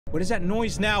What is that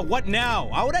noise now? What now?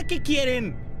 Ahora qué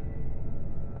quieren?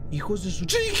 Hijos de su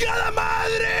chingada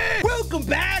madre! Welcome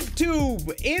back to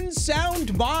In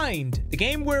Sound Mind, the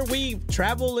game where we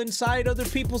travel inside other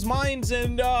people's minds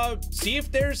and see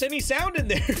if there's any sound in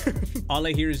there. All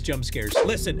I hear is jump scares.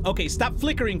 Listen, okay, stop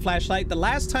flickering, flashlight. The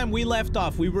last time we left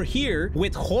off, we were here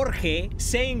with Jorge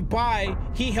saying bye.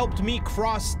 He helped me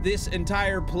cross this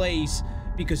entire place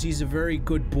because he's a very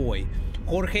good boy.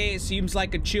 Jorge seems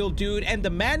like a chill dude, and the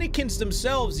mannequins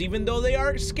themselves, even though they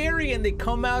are scary and they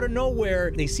come out of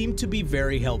nowhere, they seem to be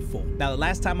very helpful. Now, the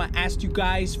last time I asked you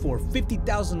guys for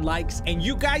 50,000 likes, and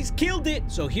you guys killed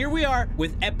it. So here we are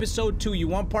with episode 2. You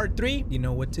want part 3? You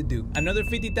know what to do. Another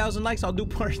 50,000 likes, I'll do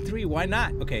part 3. Why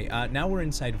not? Okay, now we're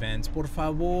inside Vans. Por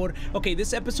favor. Okay,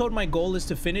 this episode, my goal is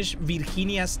to finish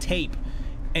Virginia's tape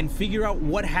and figure out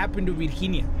what happened to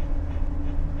Virginia.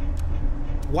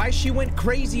 Why she went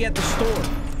crazy at the store.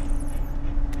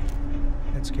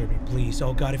 That scared me, please.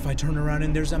 Oh God, if I turn around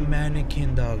and there's a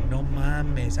mannequin, dog. No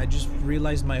mames. I just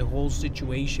realized my whole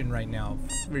situation right now.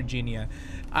 Virginia.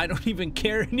 I don't even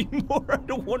care anymore. I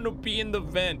don't want to be in the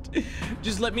vent.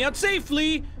 Just let me out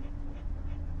safely.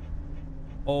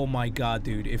 Oh my God,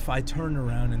 dude. If I turn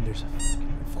around and there's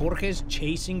if Jorge's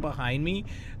chasing behind me,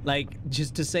 like,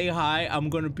 just to say hi, I'm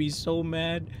gonna be so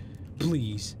mad.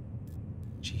 Please.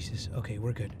 Jesus. Okay,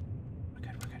 we're good. We're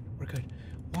good, we're good, we're good.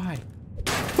 Why?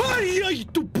 ¡Ay, ay,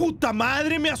 tu puta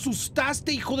madre! Me asustaste,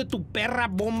 hijo de tu perra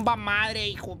bomba madre,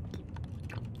 hijo.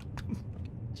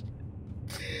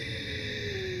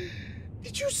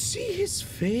 Did you see his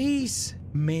face?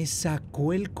 Me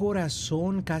sacó el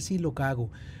corazón, casi lo cago.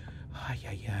 Ay,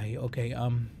 ay, ay. Okay,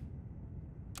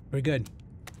 we're good.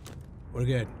 We're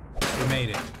good. We made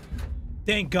it.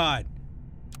 Thank God.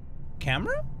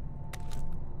 Camera?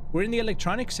 We're in the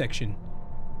electronics section.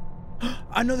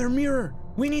 Another mirror.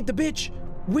 We need the bitch.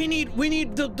 We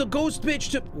need the ghost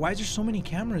bitch to... Why is there so many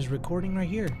cameras recording right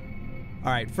here?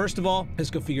 All right, first of all, let's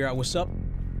go figure out what's up.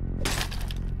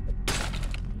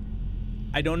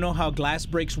 I don't know how glass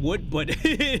breaks wood, but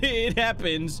it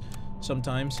happens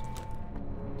sometimes.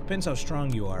 Depends how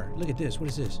strong you are. Look at this. What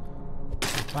is this?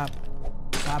 Pop.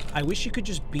 I wish you could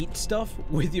just beat stuff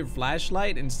with your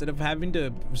flashlight instead of having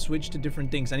to switch to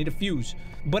different things. I need a fuse,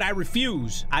 but I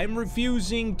refuse. I'm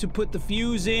refusing to put the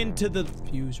fuse into the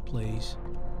fuse place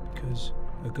because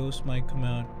a ghost might come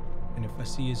out, and if I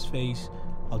see his face,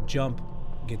 I'll jump,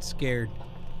 get scared.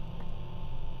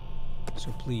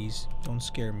 So please, don't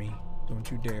scare me.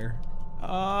 Don't you dare.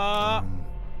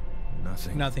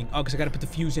 Nothing. Nothing. Oh, because I gotta put the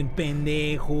fuse in.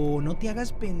 Pendejo. No te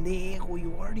hagas pendejo.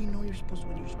 You already know what you're supposed to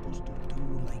do.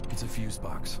 Like, it's a fuse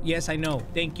box. Yes, I know.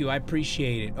 Thank you. I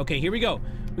appreciate it. Okay, here we go.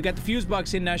 We got the fuse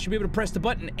box in now. Should be able to press the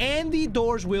button and the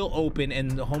doors will open,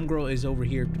 and the homegirl is over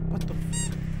here. What the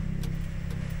f...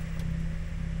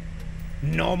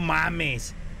 No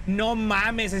mames. No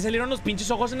mames. Ahí salieron los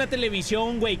pinches ojos en la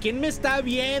televisión, güey. ¿Quién me está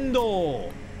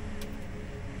viendo?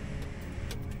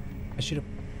 I should have...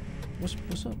 What's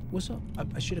up? What's up?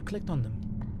 I should have clicked on them.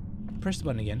 Press the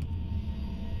button again.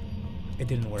 It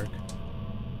didn't work.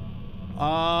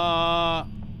 Hola.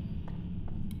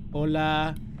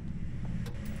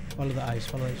 Follow the eyes.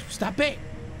 Follow the eyes. Stop it!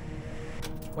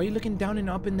 Why are you looking down and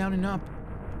up and down and up?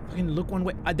 Fucking look one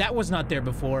way. That was not there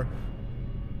before.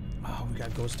 Oh, we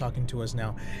got ghosts talking to us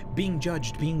now. Being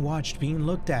judged, being watched, being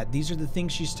looked at. These are the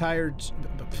things she's tired...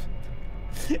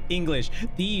 English.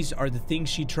 These are the things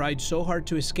she tried so hard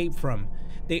to escape from.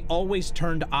 They always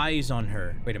turned eyes on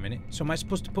her. Wait a minute. So am I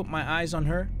supposed to put my eyes on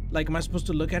her? Like, am I supposed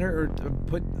to look at her or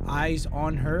put eyes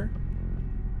on her?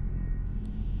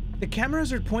 The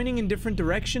cameras are pointing in different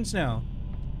directions now.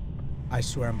 I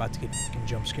swear I'm about to get fucking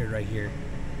jump scared right here.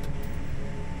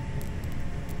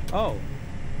 Oh.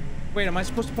 Wait, am I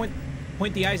supposed to point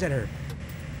the eyes at her?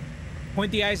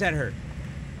 Point the eyes at her.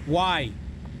 Why?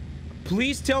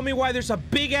 Please tell me why there's a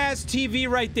big-ass TV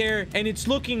right there and it's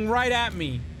looking right at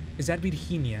me. Is that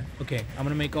Virginia? Okay, I'm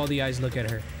gonna make all the eyes look at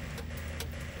her.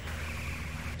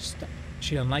 Stop.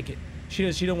 She doesn't like it.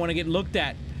 She don't want to get looked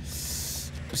at.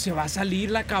 Se va a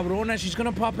salir la cabrona. She's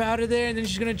gonna pop out of there and then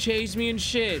she's gonna chase me and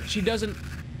shit. She doesn't...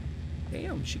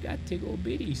 Damn, she got tickle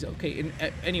bitties. Okay, and,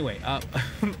 anyway,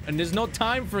 and there's no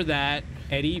time for that.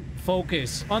 Eddie,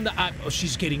 focus on the... oh,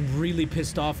 she's getting really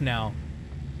pissed off now.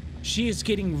 She is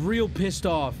getting real pissed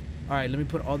off. All right, let me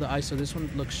put all the eyes so this one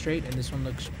looks straight and this one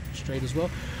looks straight as well.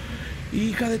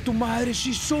 Hija de tu madre,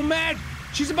 she's so mad.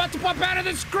 She's about to pop out of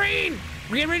the screen.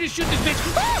 We're getting ready to shoot this bitch.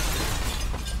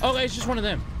 Ah! Okay, it's just one of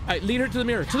them. All right, lead her to the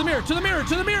mirror, to the mirror, to the mirror,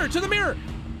 to the mirror, to the mirror.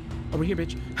 Over here,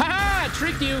 bitch. Ha ha!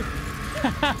 Tricked you.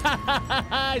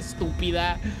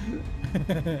 Estúpida.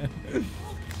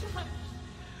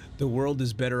 The world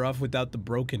is better off without the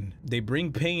broken. They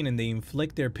bring pain and they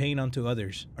inflict their pain onto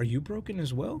others. Are you broken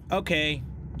as well? Okay,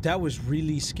 that was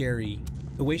really scary.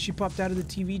 The way she popped out of the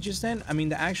TV just then, I mean,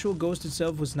 the actual ghost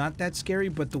itself was not that scary,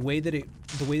 but the way that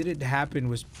it happened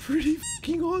was pretty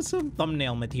fucking awesome.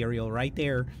 Thumbnail material right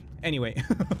there. Anyway,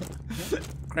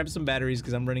 grab some batteries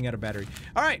because I'm running out of battery.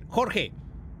 All right, Jorge.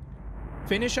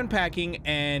 Finish unpacking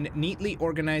and neatly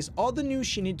organize all the new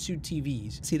Shinichi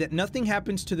TVs. See that nothing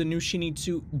happens to the new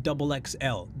Shinichi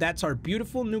XXL. That's our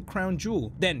beautiful new crown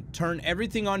jewel. Then turn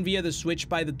everything on via the switch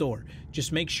by the door.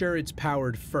 Just make sure it's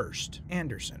powered first.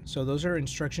 Anderson. So those are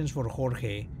instructions for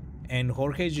Jorge. And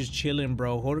Jorge's just chilling,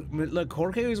 bro. Look,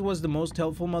 Jorge was the most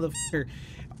helpful motherfucker.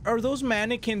 Are those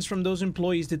mannequins from those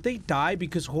employees, did they die?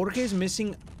 Because Jorge's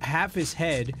missing half his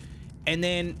head. And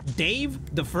then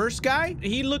Dave, the first guy,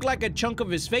 he looked like a chunk of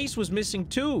his face was missing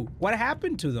too. What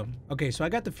happened to them? Okay, so I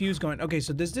got the fuse going. Okay,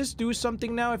 so does this do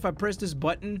something now if I press this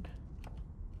button?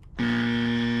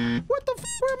 What the f?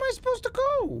 Where am I supposed to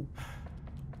go?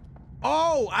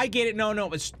 Oh, I get it.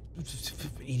 No, it's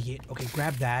idiot. Okay,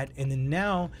 grab that. And then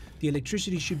now the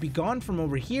electricity should be gone from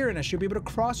over here and I should be able to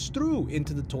cross through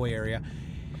into the toy area.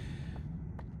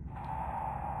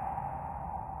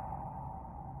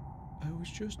 I was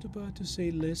just about to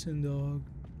say, listen, dog.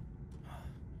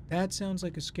 That sounds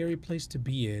like a scary place to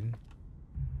be in.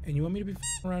 And you want me to be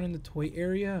f***ing around in the toy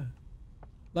area?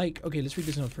 Like, okay, let's read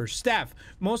this note first. Staff,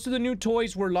 most of the new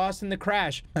toys were lost in the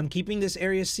crash. I'm keeping this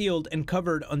area sealed and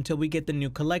covered until we get the new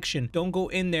collection. Don't go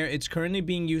in there. It's currently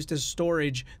being used as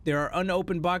storage. There are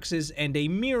unopened boxes and a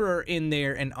mirror in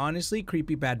there. And honestly,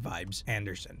 creepy bad vibes.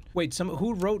 Anderson. Wait,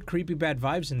 who wrote creepy bad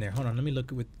vibes in there? Hold on, let me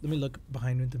look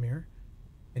behind the mirror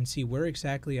and see where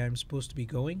exactly I'm supposed to be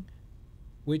going.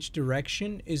 Which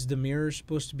direction is the mirror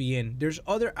supposed to be in? There's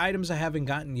other items I haven't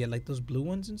gotten yet, like those blue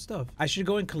ones and stuff. I should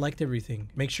go and collect everything.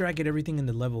 Make sure I get everything in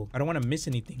the level. I don't want to miss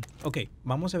anything. Okay,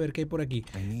 vamos a ver qué hay por aquí.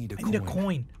 I need a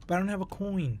coin, but I don't have a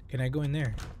coin. Can I go in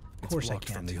there? Of course I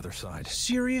can. From the other side.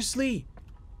 Seriously?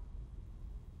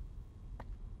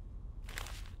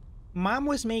 Mom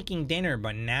was making dinner,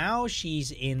 but now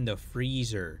she's in the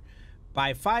freezer.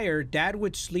 By fire, Dad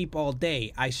would sleep all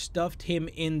day. I stuffed him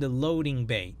in the loading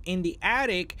bay. In the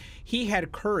attic, he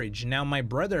had courage. Now my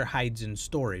brother hides in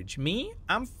storage. Me?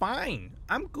 I'm fine.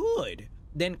 I'm good.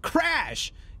 Then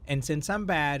crash! And since I'm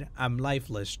bad, I'm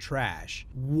lifeless trash.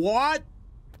 What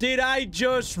did I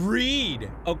just read?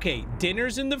 Okay,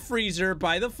 dinner's in the freezer,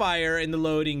 by the fire, in the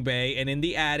loading bay, and in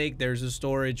the attic, there's a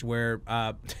storage where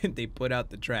they put out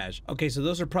the trash. Okay, so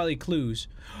those are probably clues.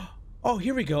 Oh,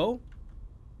 here we go.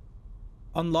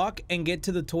 Unlock and get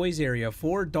to the toys area.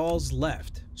 4 dolls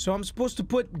left. So I'm supposed to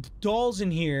put dolls in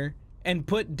here and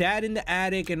put Dad in the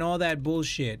attic and all that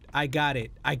bullshit. I got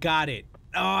it. I got it.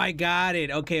 Oh, I got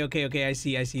it. Okay. I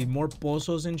see. More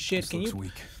pozos and shit. Can you?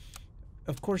 Weak.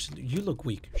 Of course, you look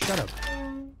weak. Shut up.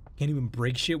 Can't even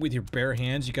break shit with your bare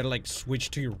hands. You gotta like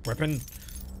switch to your weapon.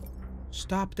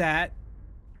 Stop that.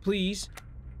 Please.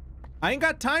 I ain't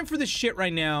got time for this shit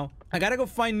right now. I gotta go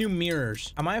find new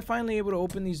mirrors. Am I finally able to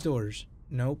open these doors?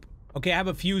 Nope. Okay, I have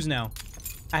a fuse now.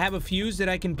 I have a fuse that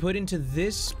I can put into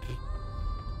this.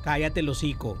 Cállate el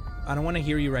hocico. I don't want to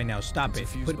hear you right now. Stop it.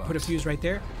 Put a fuse right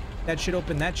there. That should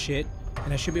open that shit.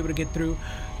 And I should be able to get through.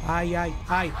 Ay.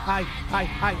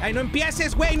 No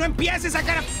empieces, güey. No empieces. I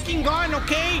got a fucking gun,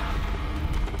 okay?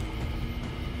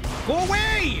 Go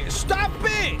away. Stop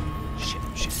it.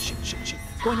 Shit.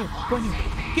 Go in here.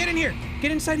 Get in here.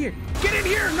 Get inside here. Get in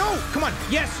here. No. Come on.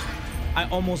 Yes. I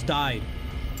almost died.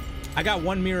 I got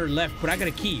 1 mirror left, but I got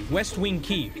a key. West wing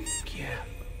key. Yeah.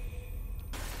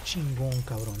 Chingon,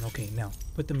 cabrón. Okay, now,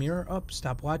 put the mirror up.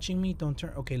 Stop watching me. Don't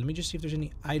turn. Okay, let me just see if there's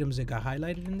any items that got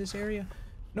highlighted in this area.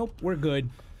 Nope, we're good.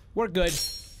 We're good.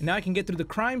 And now I can get through the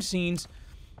crime scenes.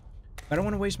 I don't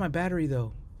want to waste my battery,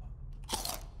 though.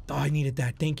 Oh, I needed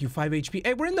that. Thank you. 5 HP.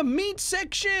 Hey, we're in the meat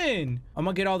section. I'm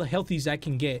gonna get all the healthies I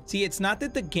can get. See, it's not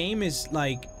that the game is,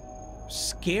 like,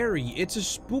 scary. It's a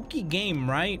spooky game,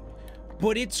 right?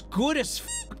 But it's good as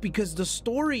fuck because the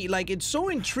story, like, it's so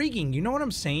intriguing. You know what I'm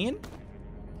saying?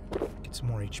 Get some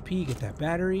more HP, get that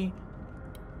battery.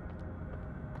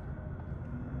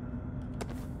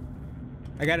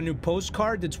 I got a new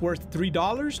postcard that's worth $3,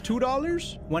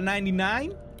 $2,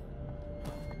 $1.99.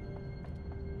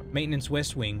 Maintenance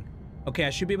West Wing. Okay, I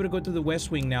should be able to go to the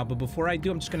West Wing now, but before I do,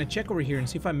 I'm just gonna check over here and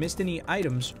see if I missed any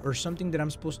items or something that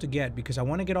I'm supposed to get because I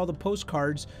want to get all the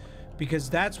postcards. Because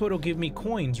that's what'll give me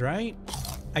coins, right?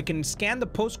 I can scan the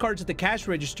postcards at the cash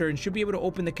register and should be able to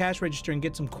open the cash register and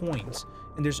get some coins.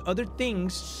 And there's other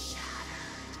things.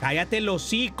 Cállate el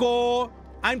hocico!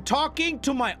 I'm talking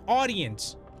to my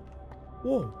audience.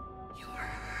 Whoa. You are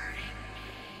hurting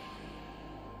me.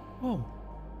 Oh,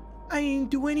 I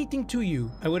didn't do anything to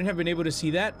you. I wouldn't have been able to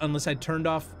see that unless I turned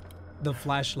off the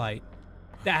flashlight.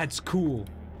 That's cool.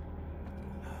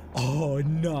 Oh,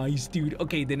 nice, dude.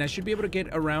 Okay, then I should be able to get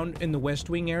around in the West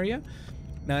Wing area.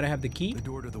 Now that I have the key. The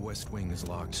door to the West Wing is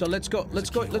locked. So let's go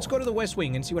to the West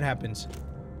Wing and see what happens.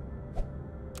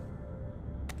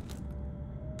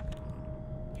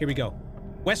 Here we go.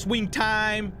 West Wing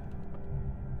time.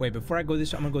 Wait, before I go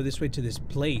this, I'm gonna go this way to this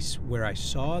place where I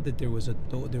saw that there was a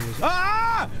door.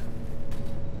 Ah!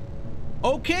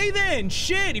 Okay then,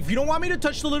 shit. If you don't want me to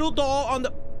touch the little doll on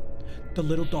the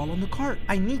little doll on the cart,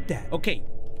 I need that. Okay,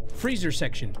 freezer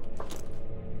section.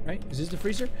 Right? Is this the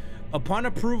freezer? Upon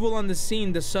approval on the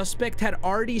scene, the suspect had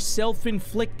already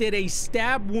self-inflicted a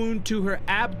stab wound to her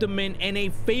abdomen and a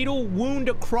fatal wound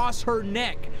across her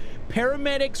neck.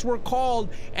 Paramedics were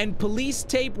called and police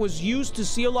tape was used to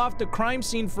seal off the crime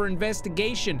scene for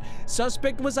investigation.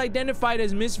 Suspect was identified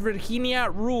as Miss Virginia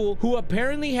Rule, who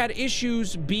apparently had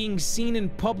issues being seen in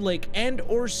public and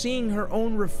or seeing her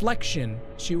own reflection.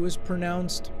 She was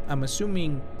pronounced, I'm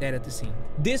assuming, dead at the scene.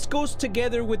 This goes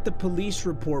together with the police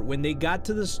report. When they got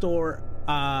to the store,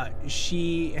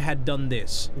 she had done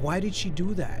this. Why did she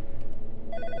do that?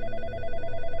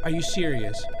 Are you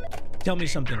serious? Tell me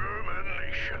something.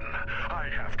 I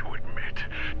have to admit,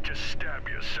 to stab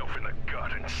yourself in the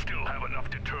gut and still have enough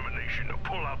determination to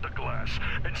pull out the glass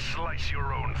and slice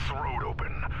your own throat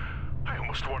open. I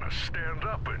almost want to stand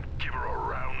up and give her a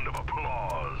round of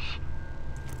applause.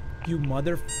 You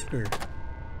motherfucker.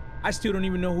 I still don't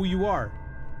even know who you are.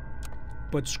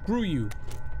 But screw you.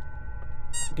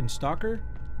 Fucking stalker.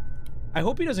 I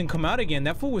hope he doesn't come out again.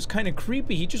 That fool was kind of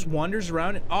creepy. He just wanders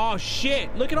around and... Oh,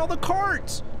 shit. Look at all the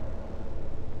carts.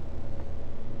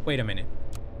 Wait a minute.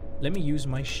 Let me use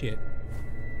my shit.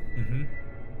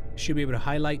 Should be able to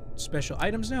highlight special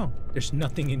items now. There's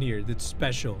nothing in here that's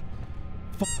special.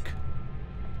 Fuck.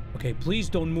 Okay, please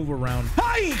don't move around.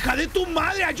 Ay, hija de tu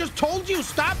madre! I just told you!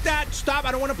 Stop that! Stop!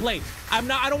 I don't want to play. I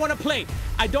don't want to play.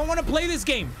 I don't want to play this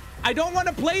game. I don't want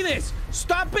to play this!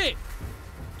 Stop it!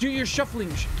 Dude, you're shuffling.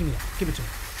 Give me that. Give it to me.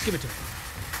 Give it to me.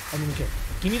 I don't even care.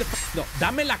 Give me the no,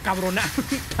 dame la cabrona.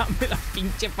 Dame la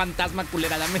pinche fantasma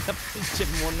culera. Dame la pinche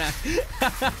mona.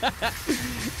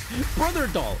 Brother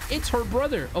doll. It's her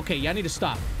brother. Okay, y'all need to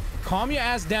stop. Calm your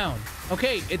ass down.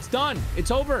 Okay, it's done. It's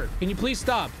over. Can you please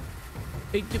stop?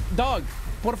 Hey, dog.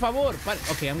 Por favor.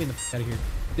 Okay, I'm getting the f out of here.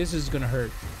 This is gonna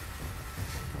hurt.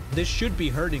 This should be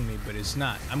hurting me, but it's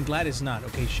not. I'm glad it's not.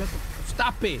 Okay, shut the...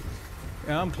 Stop it.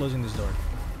 Yeah, I'm closing this door.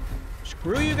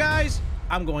 Screw you guys.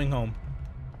 I'm going home.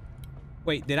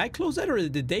 Wait, did I close that or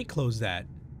did they close that?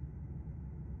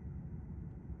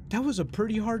 That was a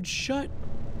pretty hard shut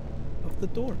of the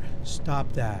door.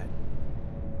 Stop that.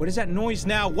 What is that noise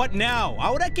now? What now?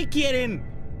 Ahora que quieren?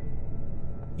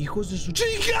 Hijos de su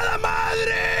chingada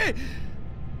madre!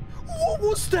 What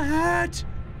was that?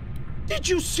 Did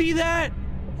you see that?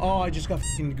 Oh, I just got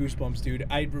fucking goosebumps, dude.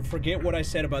 I forget what I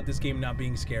said about this game not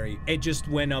being scary. It just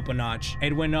went up a notch.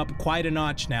 It went up quite a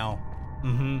notch now.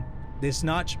 This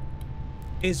notch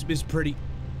is pretty...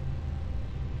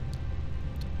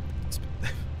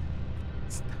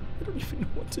 I don't even know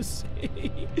what to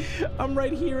say. I'm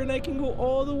right here and I can go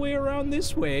all the way around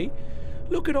this way.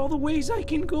 Look at all the ways I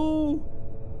can go.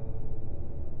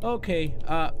 Okay,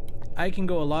 I can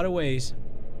go a lot of ways.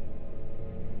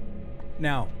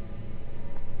 Now,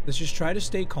 let's just try to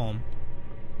stay calm.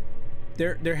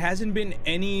 There hasn't been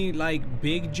any like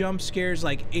big jump scares,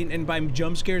 like and by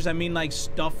jump scares I mean like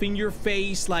stuff in your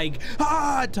face, like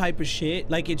type of shit.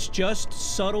 Like it's just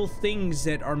subtle things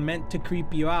that are meant to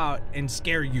creep you out and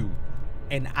scare you.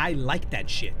 And I like that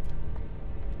shit.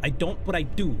 I don't, but I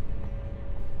do.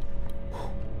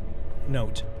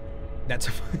 Note. That's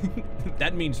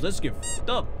that means let's get fucked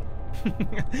up.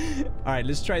 All right,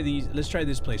 let's try these. Let's try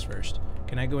this place first.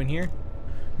 Can I go in here?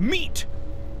 Meat.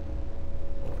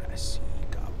 Ahora sí,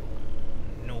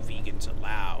 cabrón. No vegans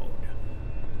allowed.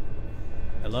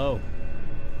 Hello.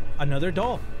 Another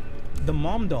doll. The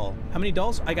mom doll. How many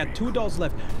dolls? I got 2 dolls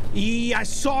left. I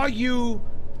saw you.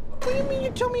 What do you mean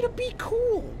you told me to be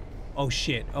cool? Oh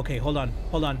shit. Okay, hold on.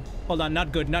 Hold on. Hold on.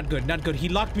 Not good. Not good. Not good. He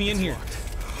locked me in here.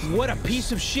 What a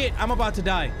piece of shit. I'm about to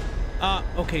die.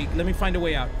 Okay. Let me find a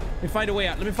way out. Let me find a way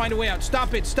out. Let me find a way out.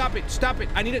 Stop it. Stop it. Stop it.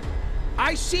 I need it.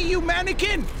 I see you,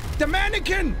 mannequin. The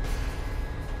mannequin.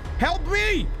 Help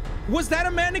me. Was that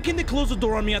a mannequin that closed the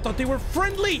door on me? I thought they were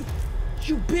friendly.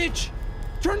 You bitch.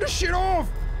 Turn the shit off.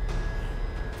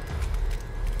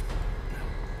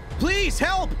 Please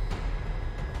help.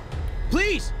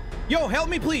 Please. Yo, help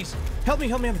me, please. Help me,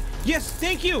 help me, help me. Yes,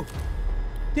 thank you.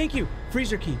 Thank you.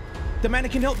 Freezer key. The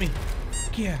mannequin helped me.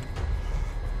 Yeah.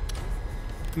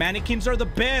 Mannequins are the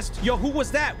best. Yo, who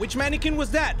was that? Which mannequin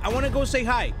was that? I want to go say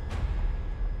hi.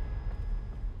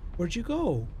 Where'd you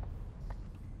go?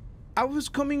 I was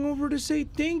coming over to say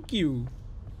thank you.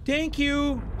 Thank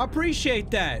you.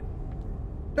 Appreciate that.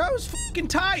 That was fucking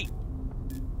tight.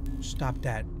 Stop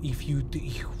that. If you...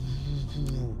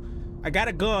 I got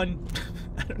a gun.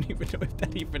 I don't even know if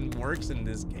that even works in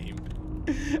this game.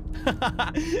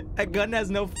 A gun has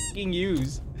no fucking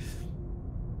use.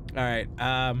 Alright,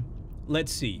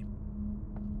 let's see.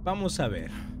 Vamos a ver.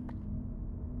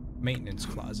 Maintenance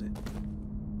closet.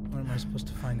 What am I supposed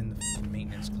to find in the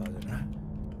maintenance closet, huh?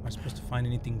 Am I supposed to find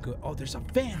anything good? Oh, there's a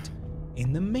vent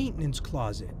in the maintenance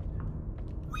closet.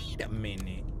 Wait a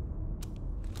minute.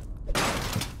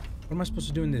 What am I supposed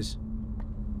to do in this?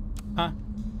 Huh?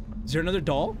 Is there another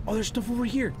doll? Oh, there's stuff over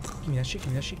here. Give me that shit, give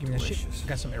me that shit, give me that shit. I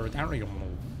got some erudarium.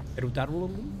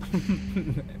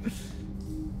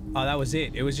 Oh, that was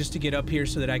it. It was just to get up here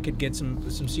so that I could get some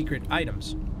secret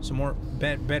items. Some more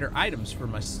better items for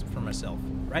myself.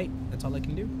 Right? That's all I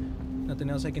can do. Nothing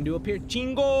else I can do up here.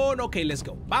 Chingon! Okay, let's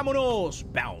go. Vámonos!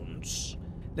 Bounce.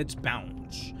 Let's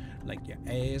bounce. Like your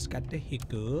ass got the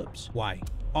hiccups. Why?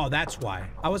 Oh, that's why.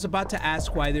 I was about to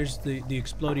ask why there's the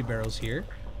explodey barrels here.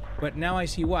 But now I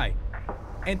see why.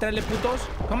 Entrale, putos.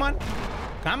 Come on.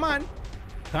 Come on.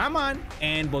 Come on.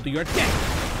 And both of you are dead.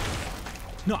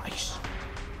 Nice.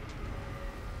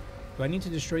 Do I need to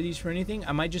destroy these for anything?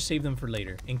 I might just save them for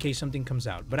later, in case something comes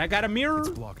out. But I got a mirror. It's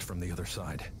blocked from the other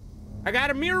side. I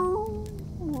got a mirror.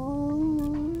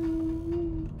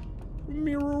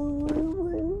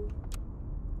 Mirror.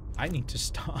 I need to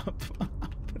stop.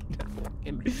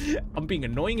 I'm being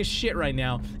annoying as shit right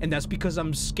now, and that's because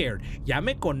I'm scared. Ya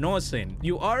me conocen.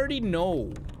 You already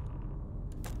know.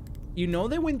 You know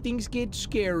that when things get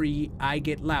scary, I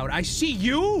get loud. I see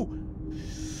you!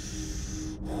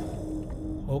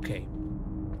 Okay.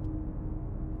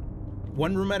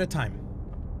 One room at a time.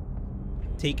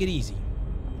 Take it easy.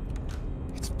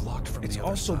 It's blocked from the other side.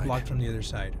 It's also blocked from the other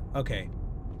side. Okay.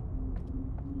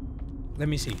 Let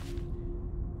me see.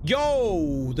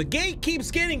 Yo, the gate keeps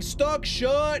getting stuck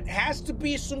shut. Has to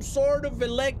be some sort of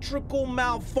electrical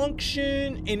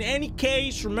malfunction. In any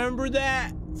case, remember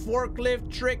that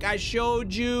forklift trick I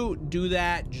showed you? Do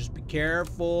that. Just be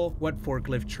careful. What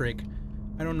forklift trick?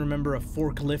 I don't remember a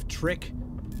forklift trick.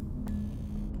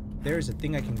 There's a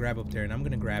thing I can grab up there, and I'm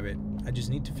gonna grab it. I just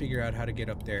need to figure out how to get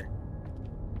up there.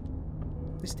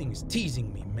 This thing is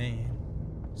teasing me, man.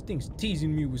 This thing's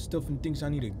teasing me with stuff and things I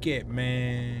need to get,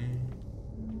 man.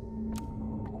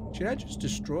 Should I just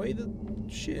destroy the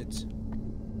shits?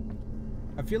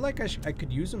 I feel like I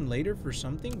could use them later for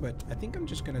something, but I think I'm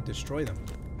just gonna destroy them.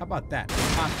 How about that?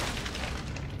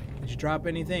 Did you drop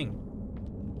anything?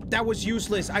 That was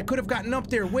useless. I could have gotten up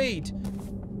there. Wait.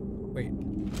 Wait.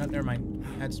 No, never mind.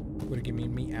 That's would have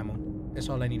given me ammo. That's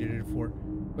all I needed it for.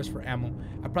 Was for ammo.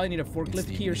 I probably need a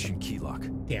forklift key or something. Key lock.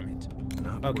 Damn it.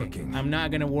 Not okay. Working. I'm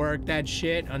not gonna work that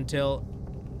shit until.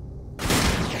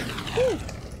 Woo!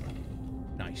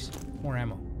 Nice. More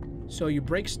ammo. So you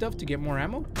break stuff to get more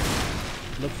ammo?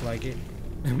 Looks like it.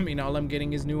 I mean, all I'm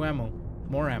getting is new ammo.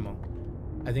 More ammo.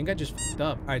 I think I just f***ed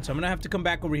up. Alright, so I'm gonna have to come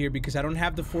back over here because I don't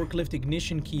have the forklift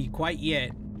ignition key quite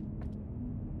yet.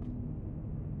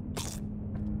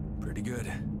 Pretty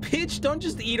good. Bitch, don't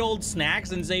just eat old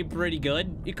snacks and say pretty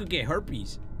good. You could get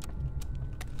herpes.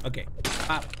 Okay.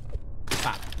 Pop.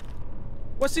 Pop.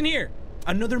 What's in here?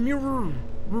 Another mirror.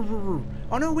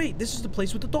 Oh no, wait. This is the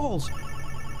place with the dolls.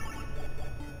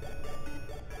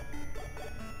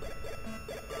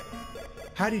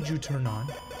 How did you turn on?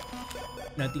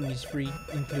 Nothing is free,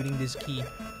 including this key.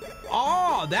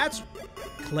 Oh, that's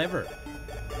clever.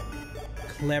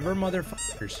 Clever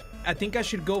motherfuckers. I think I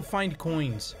should go find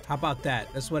coins. How about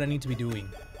that? That's what I need to be doing.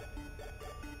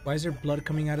 Why is there blood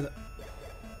coming out of the...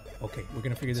 Okay, we're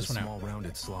gonna figure this one out. Small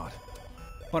rounded slot.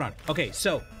 Hold on. Okay,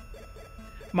 so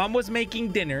Mom was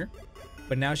making dinner,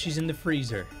 but now she's in the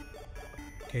freezer.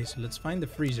 Okay, so let's find the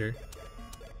freezer.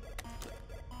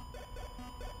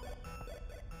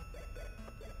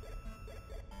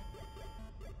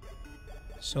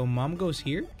 So Mom goes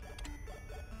here.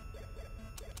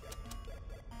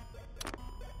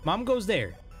 Mom goes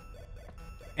there.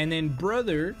 And then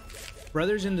brother's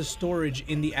in the storage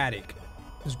in the attic.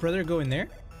 Does brother go in there?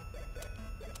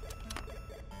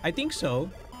 I think so.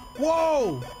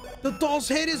 Whoa! The doll's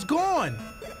head is gone!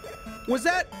 Was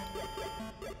that...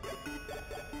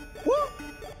 What?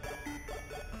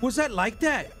 Was that like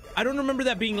that? I don't remember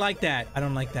that being like that. I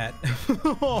don't like that.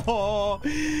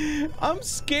 I'm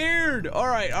scared. All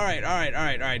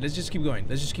right. Let's just keep going.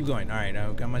 All right,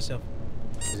 I got myself...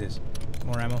 What is this?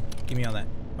 More ammo. Give me all that.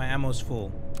 My ammo's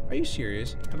full. Are you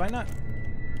serious? Have I not...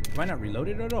 Have I not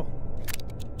reloaded at all?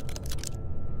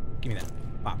 Give me that.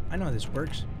 Pop. I know how this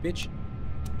works, bitch.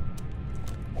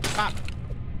 Pop.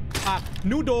 Pop.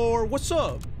 New door. What's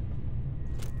up?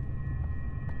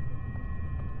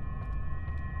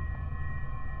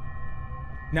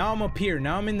 Now I'm up here.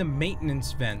 Now I'm in the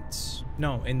maintenance vents.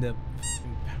 No, in the...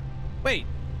 Wait.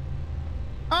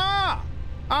 Ah!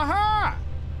 Aha!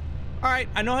 Alright,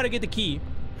 I know how to get the key.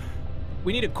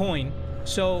 We need a coin.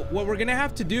 So what we're gonna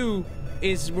have to do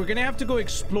is we're gonna have to go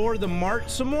explore the mart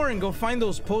some more and go find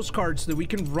those postcards so that we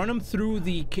can run them through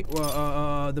the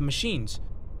machines.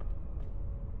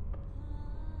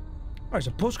 Oh, there's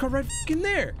a postcard right in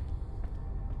there.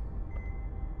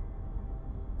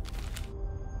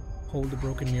 Hold the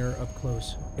broken mirror up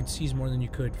close. It sees more than you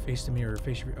could. Face the mirror.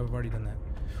 Face your... I've already done that.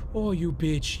 Oh, you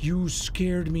bitch. You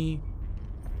scared me.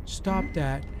 Stop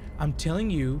that. I'm telling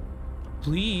you.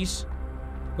 Please.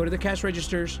 Go to the cash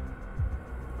registers.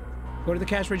 Go to the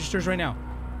cash registers right now.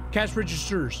 Cash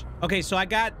registers. Okay, so I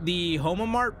got the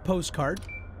HomaMart postcard.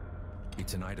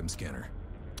 It's an item scanner.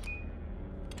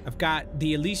 I've got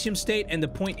the Elysium State and the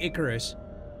Point Icarus.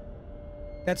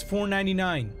 That's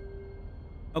 $4.99.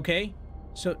 Okay.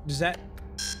 So, does that...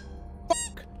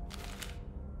 Fuck!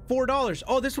 $4.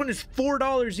 Oh, this one is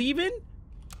 $4 even?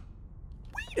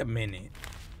 Wait a minute.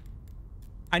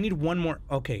 I need one more...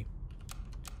 Okay.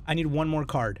 I need one more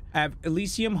card. I have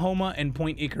Elysium, Homa, and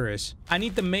Point Icarus. I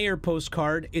need the mayor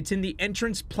postcard. It's in the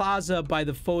entrance plaza by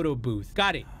the photo booth.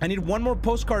 Got it. I need one more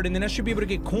postcard, and then I should be able to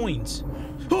get coins.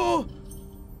 Oh!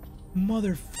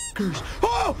 Motherfuckers.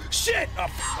 Oh, shit!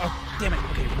 Oh, damn it.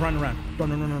 Okay, run. Run. Corre,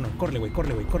 güey, corre,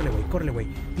 güey, corre, güey, corre,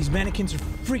 güey. These mannequins are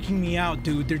freaking me out,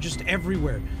 dude. They're just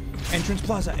everywhere. Entrance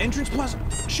plaza. Entrance plaza.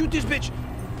 Shoot this bitch.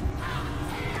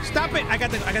 Stop it. I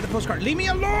got the postcard. Leave me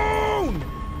alone!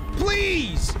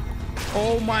 Please!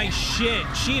 Oh my shit.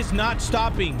 She is not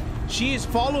stopping. She is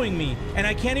following me, and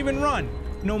I can't even run.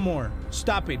 No more.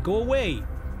 Stop it. Go away.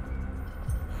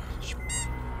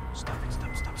 Stop it. Stop.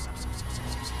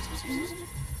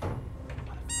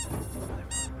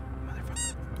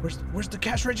 Motherfucker. Where's the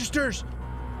cash registers?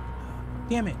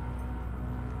 Damn it.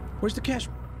 Where's the cash?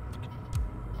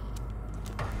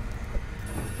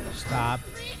 Stop.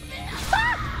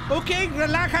 Okay,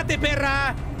 relájate,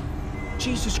 perra.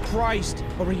 Jesus Christ.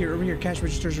 Over here. Cash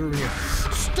registers are over here.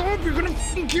 Stop, you're gonna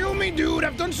fucking kill me, dude.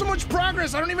 I've done so much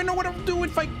progress. I don't even know what I'll do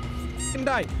if I fucking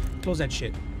die. Close that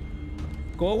shit.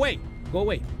 Go away. Go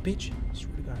away. Bitch. I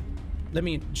swear to God. Let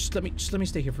me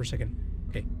stay here for a second.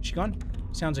 Okay, she gone?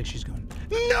 Sounds like she's gone.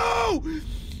 No!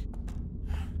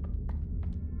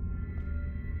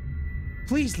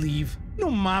 Please leave. No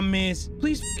mames.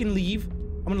 Please fucking leave.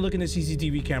 I'm gonna look in the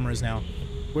CCTV cameras now.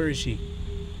 Where is she?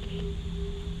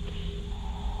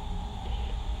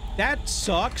 That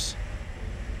sucks.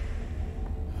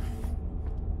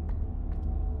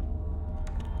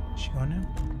 Is she gone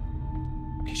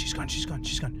now? Okay, she's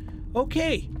gone.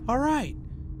 Okay, all right.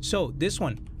 So this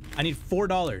one, I need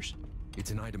 $4.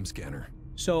 It's an item scanner.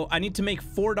 So I need to make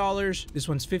 $4. This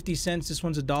one's 50 cents. This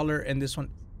one's $1, and this one.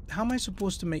 How am I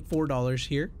supposed to make $4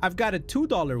 here? I've got a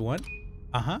 $2 one.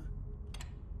 Uh-huh.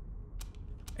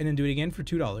 And then do it again for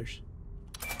 $2.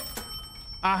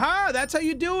 Aha! That's how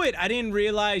you do it! I didn't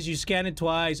realize you scan it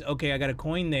twice. Okay, I got a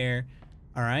coin there.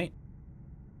 Alright.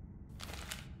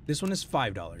 This one is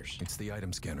 $5. It's the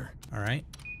item scanner. Alright.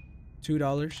 $2.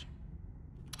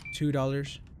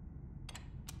 $2.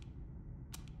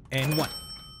 And $1.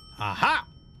 Aha!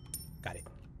 Got it.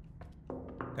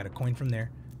 Got a coin from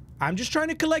there. I'm just trying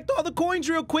to collect all the coins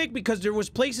real quick because there was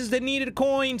places that needed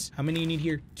coins. How many you need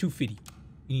here? 250.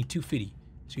 You need 250.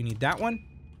 So you need that one.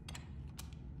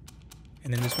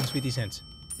 And then this one's 50 cents.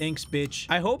 Thanks, bitch.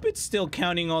 I hope it's still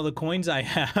counting all the coins I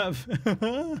have.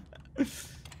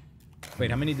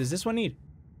 Wait, how many does this one need?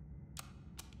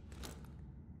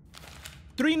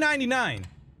 $3.99.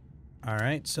 All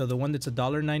right, so the one that's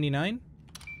 $1.99.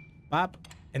 Bop.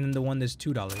 And then the one that's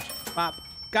 $2. Bop.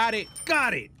 Got it.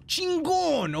 Got it.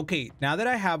 Chingon. Okay, now that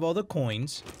I have all the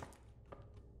coins,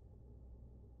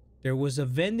 there was a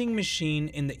vending machine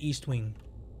in the East Wing.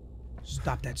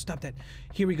 Stop that. Stop that.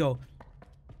 Here we go.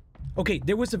 Okay,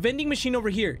 there was a vending machine over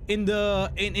here in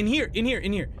the in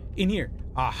here.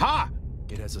 Aha!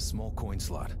 It has a small coin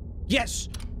slot. Yes.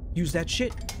 Use that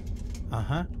shit.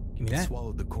 Uh-huh. Give me that.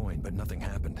 Swallowed the coin, but nothing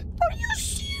happened. Are you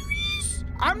serious?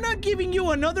 I'm not giving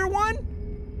you another one?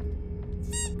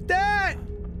 Fuck that.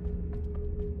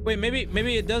 Wait,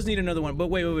 maybe it does need another one. But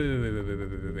wait.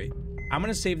 I'm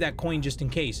gonna save that coin just in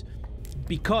case.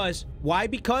 Because why?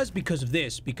 Because of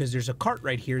this. Because there's a cart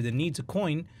right here that needs a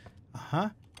coin. Uh-huh.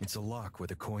 It's a lock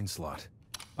with a coin slot.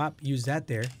 Pop, use that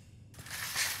there.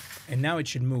 And now it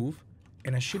should move.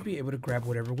 And I should be able to grab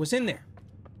whatever was in there.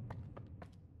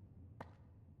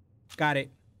 Got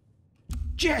it.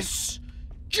 Yes!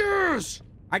 Yes!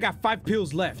 I got 5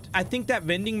 pills left. I think that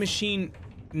vending machine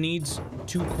needs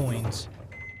 2 coins.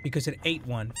 Because it ate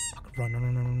one. Fuck, run,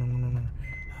 no.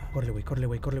 Corre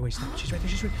away. Stop. She's right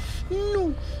there.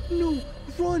 No.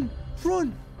 Run.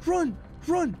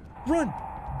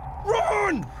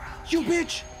 You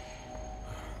bitch.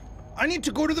 I need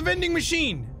to go to the vending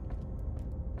machine.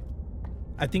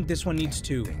 I think this one needs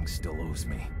 2. Thing still owes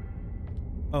me.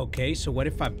 Okay, so what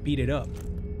if I beat it up?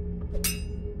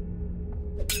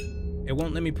 It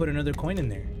won't let me put another coin in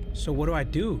there. So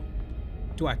what do?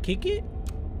 Do I kick it?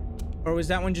 Or was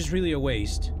that one just really a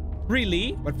waste?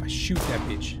 Really? What if I shoot that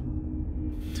bitch?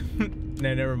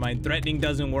 No, never mind. Threatening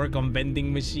doesn't work on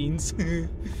vending machines.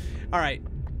 Alright.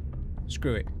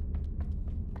 Screw it.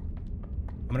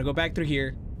 I'm gonna go back through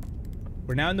here.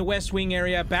 We're now in the West Wing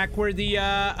area, back where the,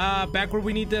 back where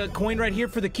we need the coin right here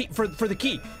for the key, for the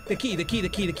key. The key.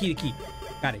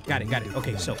 Got it.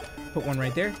 Okay, so, put one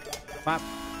right there. Pop.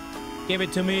 Give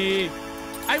it to me.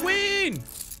 I win!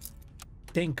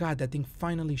 Thank God, that thing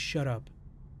finally shut up.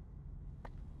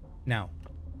 Now.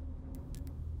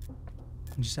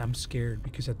 I'm scared,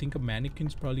 because I think a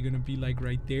mannequin's probably gonna be, like,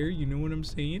 right there, you know what I'm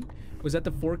saying? Was that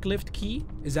the forklift key?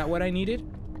 Is that what I needed?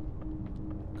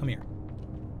 Come here.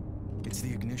 It's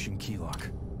the ignition key lock.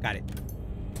 Got it.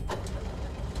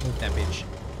 Move that bitch.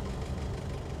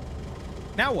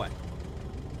 Now what?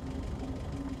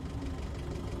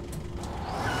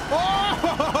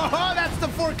 Oh, that's the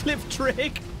forklift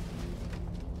trick.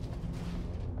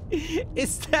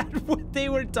 Is that what they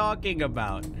were talking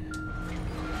about?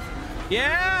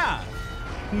 Yeah!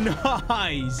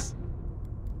 Nice!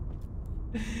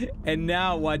 And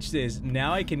now, watch this.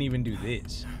 Now I can even do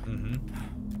this.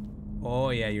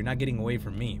 Oh, yeah, you're not getting away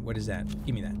from me. What is that?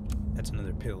 Give me that. That's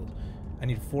another pill. I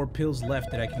need 4 pills left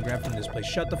that I can grab from this place.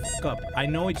 Shut the fuck up. I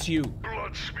know it's you.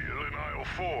 Blood spill in aisle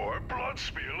 4. Blood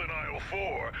spill in aisle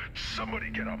 4.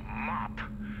 Somebody get a mop.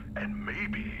 And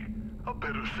maybe a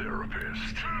better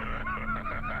therapist.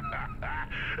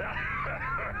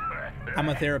 I'm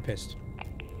a therapist.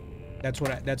 That's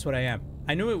what I am.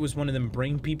 I knew it was one of them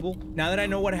brain people. Now that I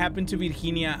know what happened to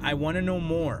Virginia, I want to know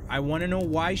more. I want to know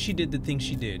why she did the things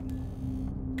she did.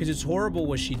 Because it's horrible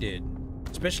what she did.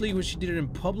 Especially when she did it in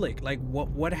public. Like,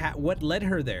 what led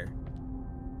her there?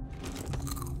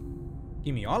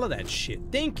 Give me all of that shit.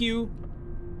 Thank you.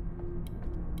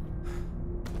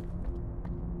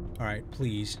 Alright,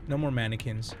 please. No more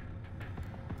mannequins.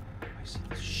 I see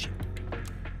this shit.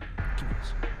 Give me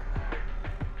this.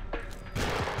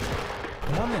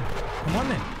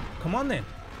 Come on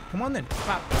then.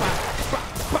 Pop.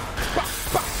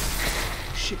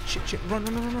 Shit. Run.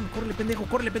 Corre,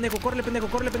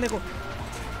 pendejo.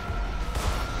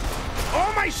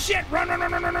 Oh my shit! Run.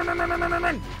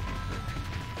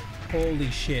 Holy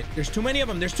shit. There's too many of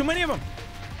them.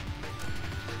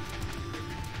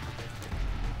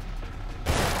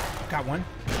 Got one.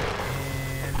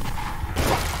 And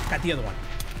got the other one.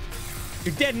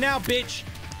 You're dead now, bitch.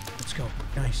 Let's go.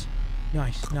 Nice. All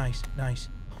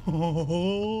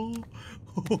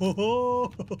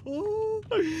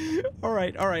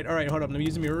right. Hold up. Let me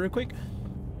use the mirror real quick.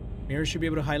 Mirror should be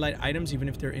able to highlight items even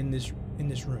if they're in this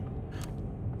room.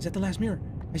 Is that the last mirror?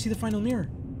 I see the final mirror.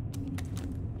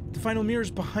 The final mirror is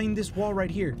behind this wall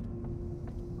right here.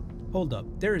 Hold up.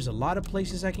 There is a lot of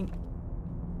places I can...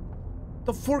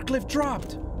 The forklift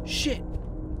dropped. Shit.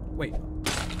 Wait.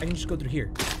 I can just go through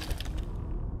here.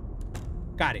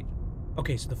 Got it.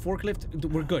 Okay, so the forklift,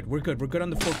 we're good on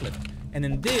the forklift. And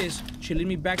then this should lead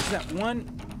me back to that one.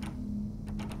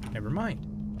 Never mind.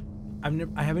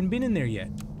 I haven't been in there yet.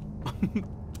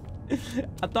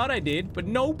 I thought I did, but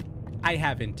nope, I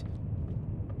haven't.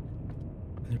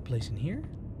 Another place in here?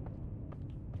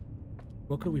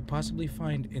 What could we possibly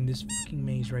find in this fucking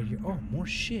maze right here? Oh, more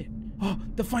shit. Oh,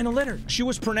 the final letter. She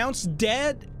was pronounced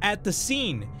dead at the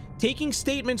scene. Taking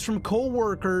statements from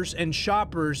co-workers and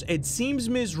shoppers, it seems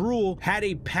Ms. Rule had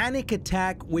a panic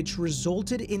attack which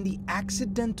resulted in the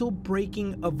accidental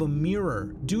breaking of a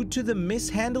mirror. Due to the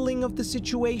mishandling of the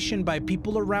situation by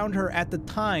people around her at the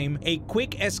time, a quick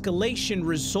escalation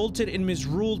resulted in Ms.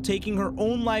 Rule taking her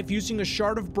own life using a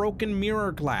shard of broken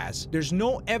mirror glass. There's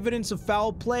no evidence of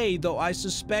foul play, though I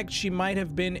suspect she might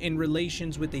have been in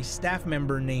relations with a staff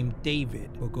member named David.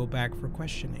 We'll go back for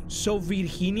questioning. So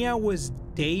Virginia was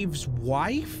Dave's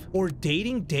wife? Or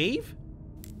dating Dave?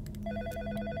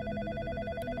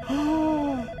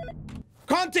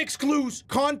 Context clues!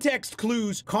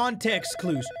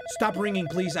 Stop ringing,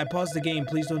 please. I paused the game.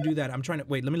 Please don't do that. I'm trying to...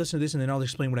 Wait, let me listen to this and then I'll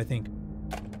explain what I think.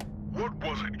 What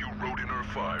was it you wrote in her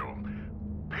file?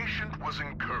 patient was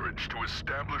encouraged to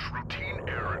establish routine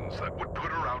errands that would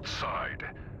put her outside.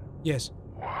 Yes.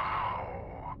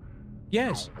 Wow.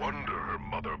 Yes. No wonder her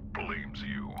mother blames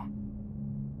you.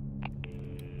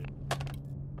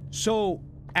 So,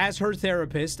 as her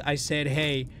therapist, I said,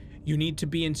 hey, you need to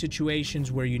be in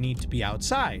situations where you need to be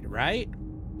outside, right?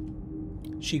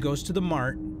 She goes to the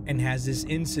mart and has this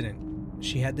incident.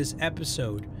 She had this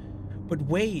episode. But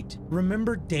wait,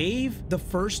 remember Dave, the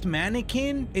first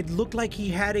mannequin? It looked like he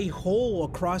had a hole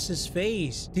across his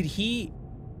face. Did he...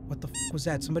 What the f was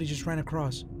that? Somebody just ran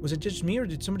across. Was it just me or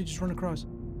did somebody just run across?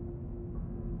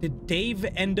 Did Dave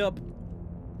end up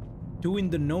doing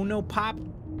the no-no pop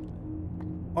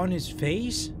on his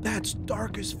face? That's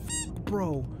dark as f,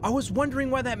 bro. I was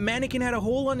wondering why that mannequin had a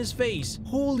hole on his face.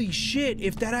 Holy shit,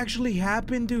 if that actually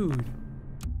happened, dude.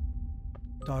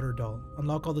 Daughter doll.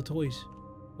 Unlock all the toys.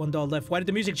 One doll left. Why did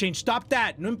the music change? Stop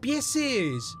that! No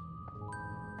empieces!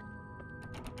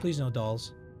 Please no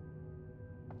dolls.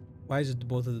 Why is it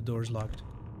both of the doors locked?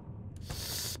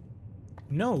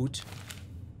 Note.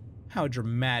 How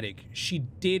dramatic. She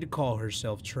did call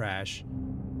herself trash.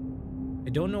 I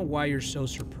don't know why you're so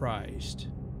surprised.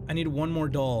 I need one more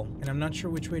doll, and I'm not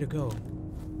sure which way to go.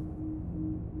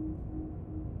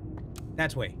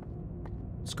 That way.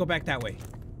 Let's go back that way.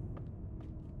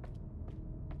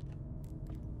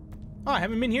 Oh, I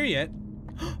haven't been here yet.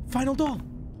 Final doll.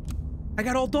 I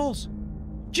got all dolls.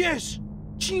 Yes!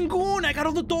 Chingon! I got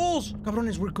all the dolls!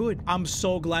 Cabrones, we're good. I'm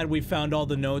so glad we found all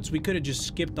the notes. We could have just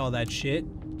skipped all that shit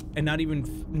and not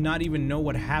even know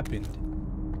what happened.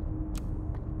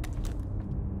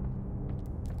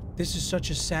 This is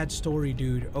such a sad story,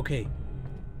 dude. Okay.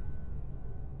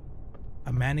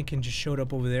 A mannequin just showed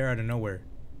up over there out of nowhere.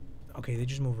 Okay, they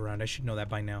just move around. I should know that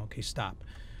by now. Okay, stop.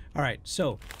 Alright,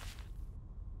 so...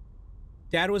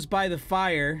 Dad was by the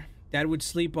fire. Dad would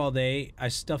sleep all day. I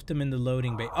stuffed him in the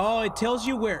loading bay. Oh, it tells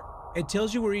you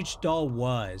where each doll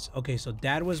was. Okay, so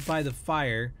Dad was by the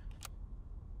fire,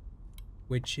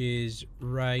 which is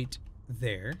right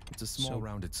there. It's a small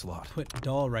rounded slot. Put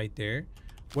doll right there.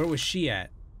 Where was she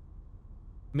at?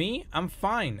 Me? I'm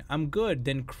fine. I'm good.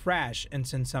 Then crash. And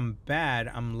since I'm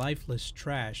bad, I'm lifeless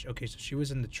trash. Okay, so she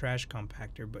was in the trash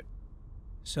compactor, but...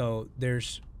 So,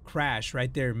 there's crash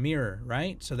right there. Mirror,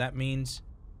 right? So that means...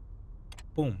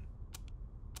 Boom.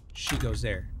 She goes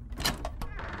there.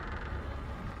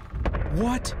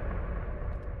 What?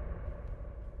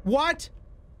 What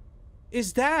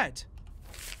is that?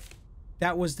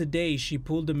 That was the day she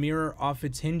pulled the mirror off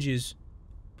its hinges,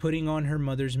 putting on her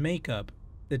mother's makeup.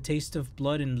 The taste of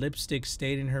blood and lipstick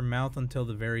stayed in her mouth until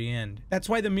the very end. That's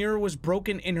why the mirror was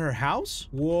broken in her house?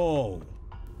 Whoa.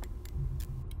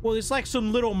 Well, it's like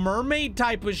some Little Mermaid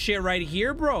type of shit right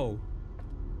here, bro.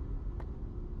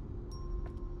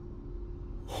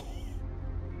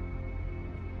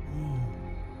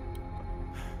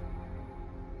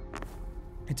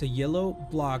 It's a yellow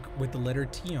block with the letter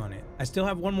T on it. I still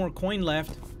have one more coin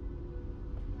left.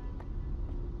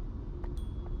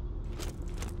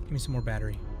 Give me some more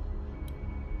battery.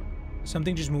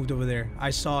 Something just moved over there.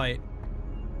 I saw it.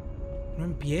 No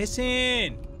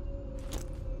empiecen.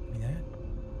 Give me that.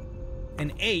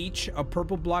 An H, a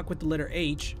purple block with the letter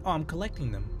H. Oh, I'm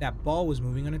collecting them. That ball was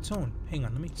moving on its own. Hang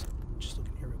on, let me just look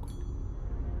in here real quick.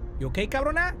 You okay,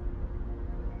 cabrona?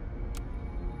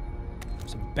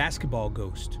 It's a basketball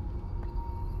ghost.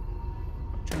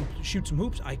 Trying to shoot some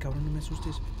hoops. Ay, cabrón, no me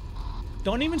asustes.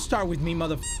 Don't even start with me,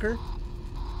 motherfucker.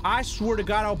 I swear to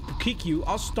God, I'll kick you.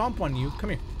 I'll stomp on you.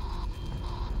 Come here.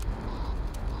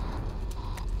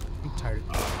 I'm tired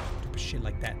of stupid shit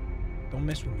like that. Don't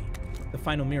mess with me. The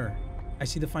final mirror. I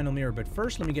see the final mirror, but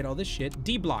first let me get all this shit.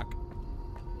 D block.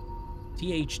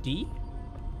 THD?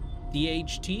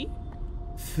 DHT?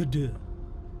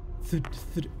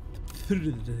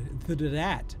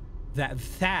 That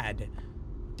Thad.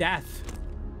 Death.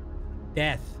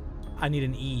 I need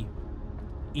an E.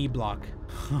 E block.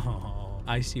 Oh,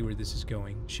 I see where this is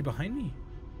going. Is she behind me?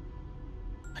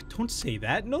 I don't say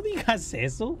that. No digas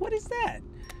eso. What is that?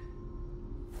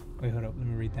 Wait, hold up. Let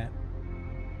me read that.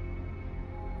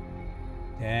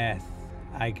 Death.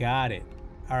 I got it.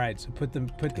 All right, so put the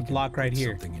block right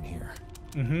here. Something in here.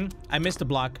 I missed a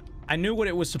block. I knew what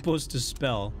it was supposed to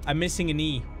spell. I'm missing an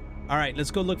E. All right,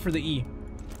 let's go look for the E.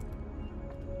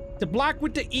 The block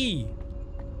with the E.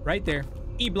 Right there.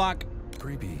 E block.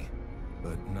 Creepy,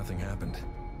 but nothing happened.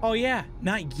 Oh yeah,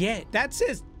 not yet. That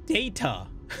says data.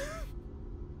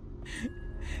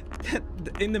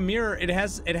 In the mirror, it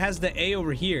has the A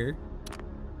over here.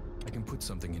 I can put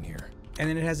something in here. And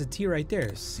then it has a T right there.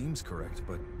 This seems correct,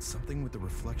 but something with the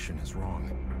reflection is wrong.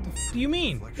 What do you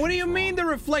mean? What do you mean the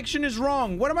reflection is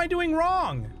wrong? What am I doing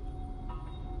wrong?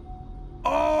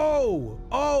 Oh!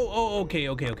 Oh, okay.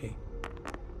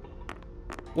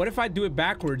 What if I do it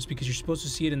backwards because you're supposed to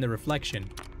see it in the reflection?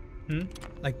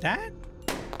 Like that?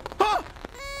 Ah!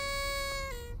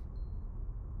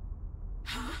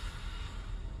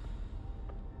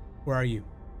 Where are you?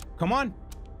 Come on.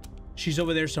 She's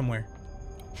over there somewhere.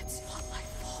 It's not my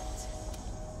fault.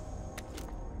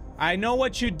 I know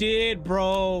what you did,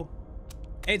 bro.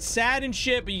 It's sad and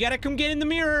shit, but you gotta come get in the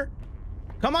mirror.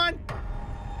 Come on.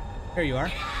 There you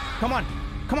are. Come on.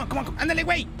 Come on. Andale,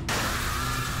 wait.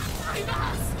 My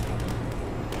mask!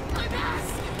 My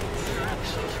mask!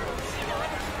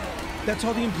 That's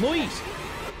all the employees.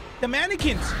 The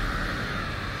mannequins.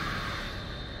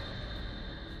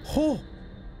 Oh.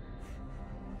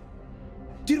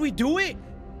 Did we do it?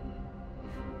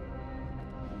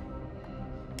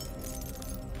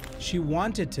 She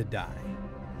wanted to die.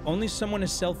 Only someone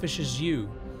as selfish as you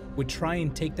would try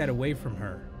and take that away from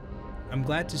her. I'm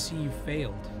glad to see you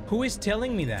failed. Who is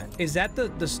telling me that? Is that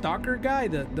the stalker guy?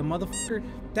 The motherfucker?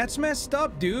 That's messed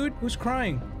up, dude. Who's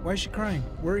crying? Why is she crying?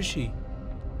 Where is she?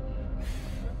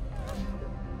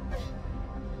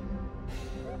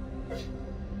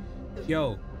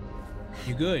 Yo,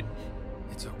 you good?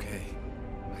 It's okay.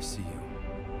 I see you.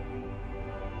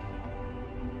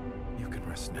 You can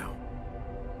rest now.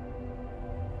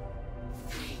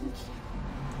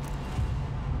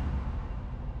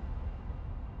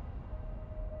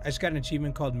 I just got an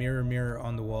achievement called Mirror Mirror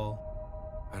on the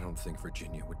Wall. I don't think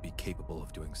Virginia would be capable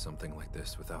of doing something like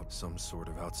this without some sort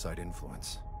of outside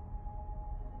influence.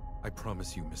 I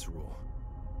promise you, Miss Rule,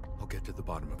 I'll get to the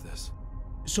bottom of this.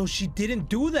 So she didn't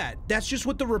do that. That's just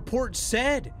what the report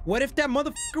said. What if that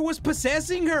motherfucker was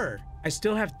possessing her? I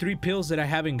still have 3 pills that I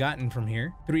haven't gotten from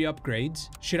here. 3 upgrades.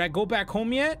 Should I go back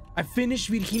home yet? I finished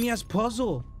Virginia's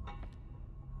puzzle.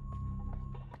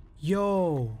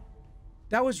 Yo.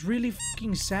 That was really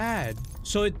fucking sad.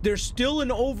 So there's still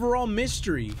an overall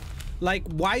mystery. Like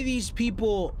why these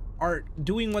people are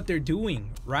doing what they're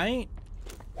doing, right?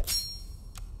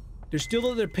 There's still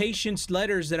other patients'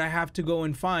 letters that I have to go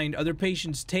and find, other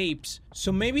patients' tapes.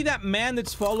 So maybe that man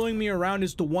that's following me around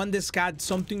is the one that's got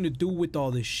something to do with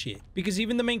all this shit. Because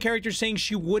even the main character's saying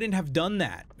she wouldn't have done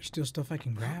that. There's still stuff I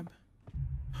can grab.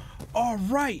 All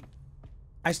right.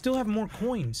 I still have more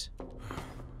coins.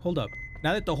 Hold up.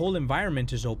 Now that the whole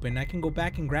environment is open, I can go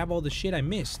back and grab all the shit I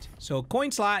missed. So, coin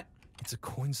slot. It's a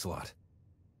coin slot.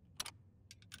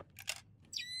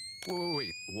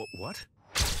 Wait, what?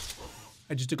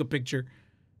 I just took a picture.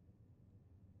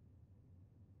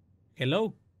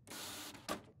 Hello?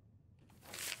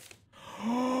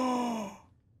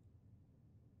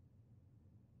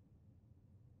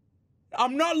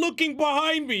 I'm not looking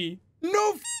behind me.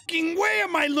 No fucking way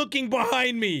am I looking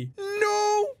behind me.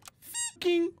 No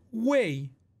fucking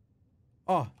way.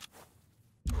 Oh.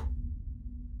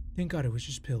 Thank God it was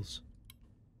just pills.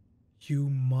 You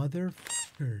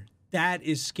motherfucker. That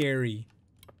is scary.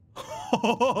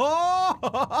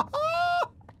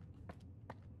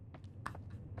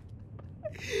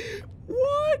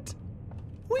 What?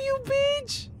 Were you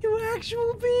bitch? You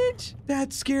actual bitch?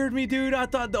 That scared me, dude. I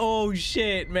thought, oh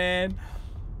shit, man.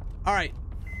 All right.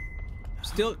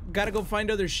 Still gotta go find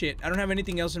other shit. I don't have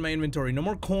anything else in my inventory. No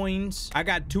more coins. I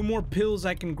got 2 more pills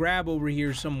I can grab over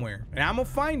here somewhere. And I'm gonna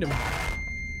find them.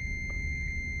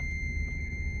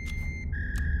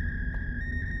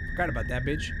 Forgot about that,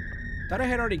 bitch. Thought I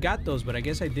had already got those, but I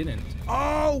guess I didn't.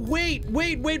 Oh, wait.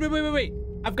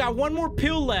 I've got 1 more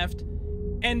pill left,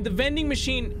 and the vending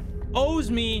machine owes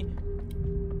me.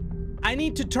 I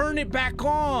need to turn it back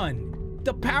on.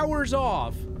 The power's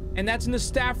off, and that's in the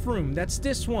staff room. That's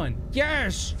this one.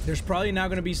 Yes! There's probably now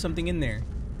gonna be something in there.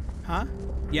 Huh?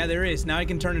 Yeah, there is. Now I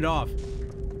can turn it off.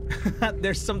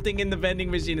 There's something in the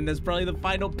vending machine, and that's probably the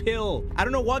final pill. I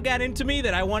don't know what got into me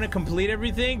that I want to complete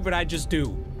everything, but I just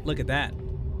do. Look at that.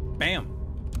 Bam.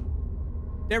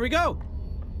 There we go.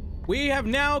 We have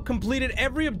now completed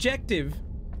every objective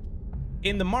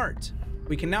in the mart.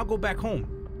 We can now go back home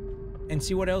and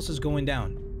see what else is going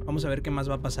down. Vamos a ver qué más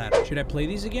va a pasar. Should I play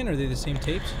these again? Or are they the same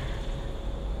tapes?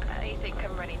 I think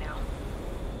I'm ready now.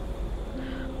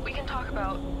 We can talk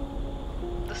about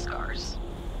the scars.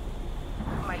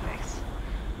 My face.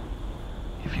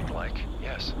 If you'd like,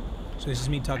 yes. So this is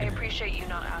me talking I to her. appreciate you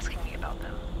not asking me about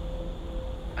them.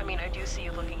 I mean, I do see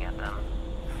you looking at them.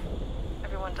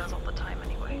 Everyone does all the time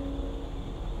anyway.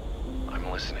 I'm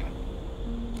listening.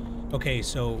 Okay,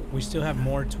 so we still have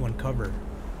more to uncover.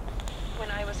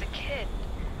 When I was a kid,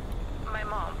 my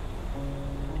mom,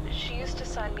 she used to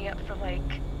sign me up for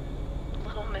like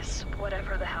Little Miss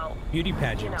whatever the hell. Beauty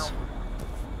pageants. You know,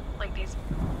 like these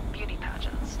beauty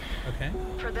pageants. Okay.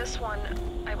 For this one,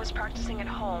 I was practicing at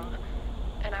home,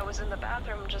 and I was in the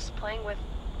bathroom just playing with,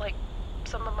 like,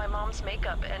 some of my mom's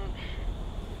makeup,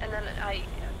 and then I...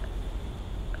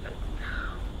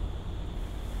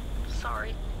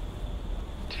 Sorry.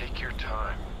 Take your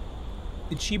time.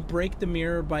 Did she break the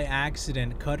mirror by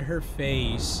accident, cut her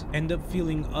face, end up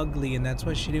feeling ugly, and that's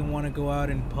why she didn't want to go out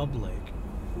in public?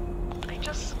 I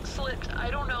just slipped.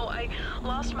 I don't know. I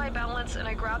lost my balance and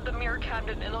I grabbed the mirror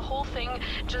cabinet and the whole thing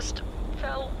just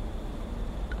fell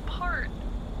apart.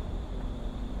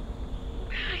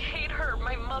 I hate her,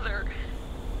 my mother.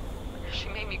 She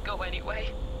made me go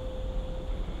anyway.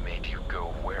 Made you go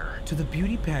where? To the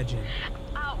beauty pageant.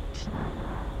 Out.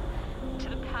 To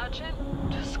the pageant,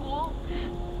 to school,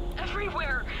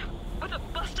 everywhere, with a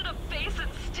busted up face and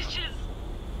stitches.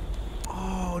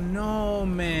 Oh no,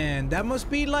 man. That must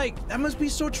be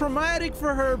so traumatic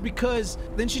for her, because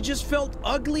then she just felt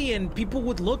ugly and people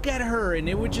would look at her and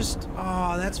it would just,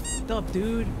 oh, that's fucked up,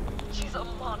 dude. She's a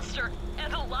monster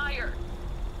and a liar.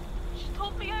 She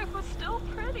told me I was still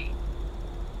pretty.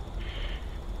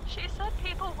 She said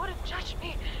people wouldn't judge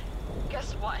me.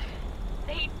 Guess what?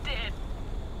 They did.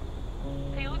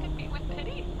 They look at me with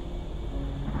pity.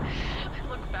 I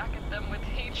look back at them with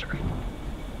hatred.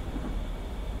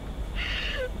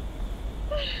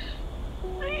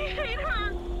 I hate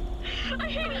her. I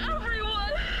hate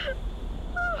everyone.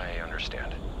 I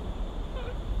understand.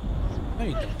 No,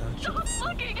 you don't. Stop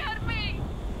looking at me.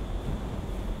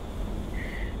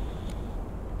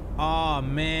 Oh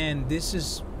man, this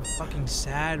is fucking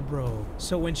sad, bro.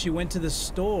 So when she went to the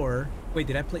store, wait,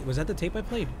 did I play? Was that the tape I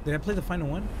played? Did I play the final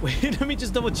one? Wait, let me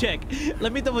just double check.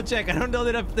 Let me double check. I don't know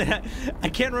that I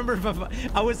can't remember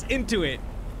if I was into it.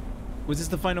 Was this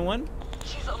the final one?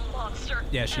 She's a monster.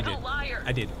 Yeah, she and did. A liar.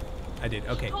 I did.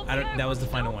 Okay. told I me don't. I That was the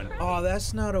was final so one. pretty. Oh,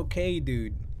 that's not okay,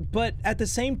 dude. But at the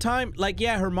same time, like,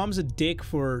 yeah, her mom's a dick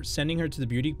for sending her to the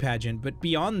beauty pageant. But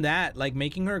beyond that, like,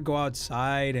 making her go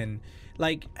outside and,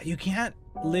 like, you can't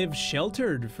live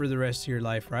sheltered for the rest of your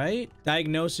life, right?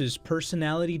 Diagnosis: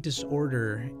 personality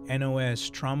disorder,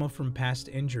 NOS, trauma from past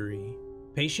injury.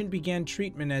 Patient began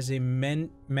treatment as a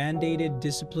mandated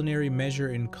disciplinary measure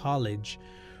in college.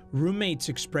 Roommates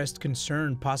expressed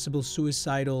concern, possible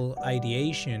suicidal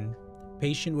ideation.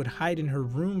 Patient would hide in her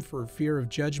room for fear of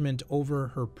judgment over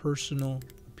her personal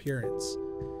appearance.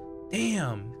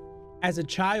 Damn. As a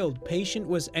child, patient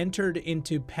was entered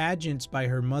into pageants by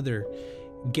her mother,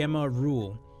 Gemma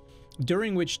Rule,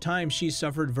 during which time she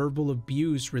suffered verbal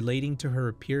abuse relating to her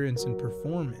appearance and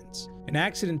performance. An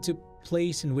accident took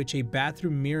place in which a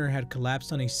bathroom mirror had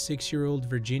collapsed on a 6-year-old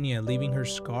Virginia, leaving her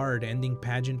scarred, ending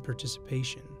pageant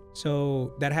participation.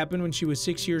 So that happened when she was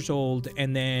 6 years old,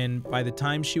 and then by the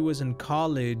time she was in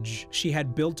college, she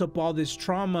had built up all this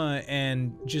trauma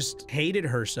and just hated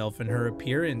herself and her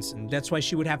appearance, and that's why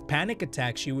she would have panic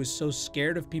attacks. She was so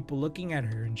scared of people looking at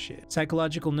her and shit.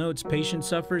 Psychological notes: patient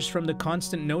suffers from the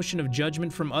constant notion of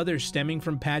judgment from others stemming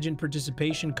from pageant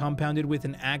participation, compounded with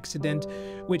an accident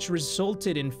which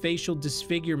resulted in facial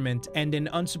disfigurement and an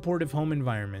unsupportive home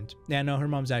environment. Yeah, no, her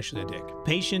mom's actually a dick.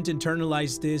 Patient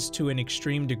internalized this to an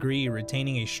extreme degree,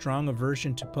 retaining a strong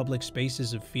aversion to public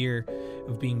spaces of fear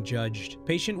of being judged.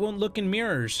 Patient won't look in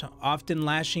mirrors, often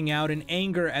lashing out in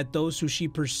anger at those who she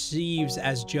perceives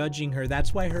as judging her.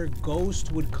 That's why her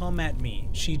ghost would come at me.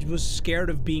 She was scared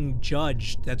of being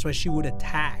judged. That's why she would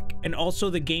attack. And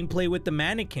also the gameplay with the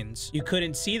mannequins. You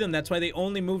couldn't see them. That's why they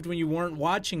only moved when you weren't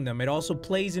watching them. It also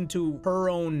plays into her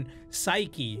own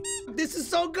psyche. This is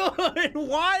so good.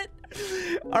 What?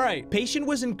 All right, patient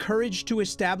was encouraged to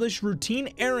establish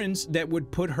routine errands that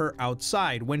would put her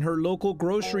outside. When her local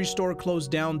grocery store closed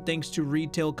down thanks to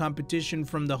retail competition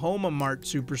from the Homa Mart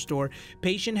superstore,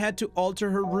 patient had to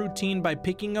alter her routine by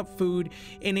picking up food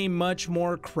in a much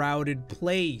more crowded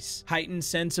place. Heightened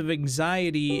sense of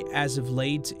anxiety as of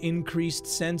late, increased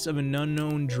sense of an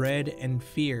unknown dread and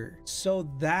fear. So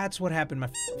that's what happened. My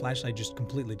flashlight just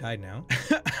completely died now.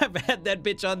 I've had that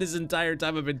bitch on this entire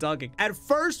time I've been talking. At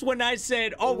first, when I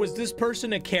said, oh, was this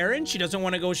person a Karen? She doesn't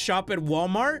want to go shop at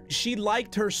Walmart. She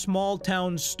liked her small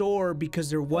town store because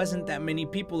there wasn't that many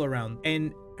people around.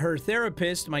 And her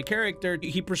therapist, my character,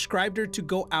 he prescribed her to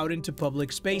go out into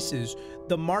public spaces.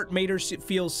 The mart made her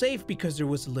feel safe because there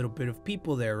was a little bit of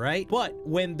people there, right? But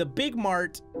when the big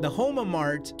mart, the Homa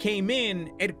Mart, came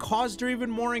in, it caused her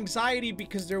even more anxiety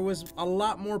because there was a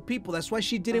lot more people. That's why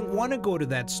she didn't want to go to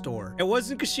that store. It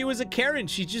wasn't because she was a Karen.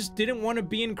 She just didn't want to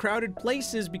be in crowded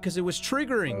places because it was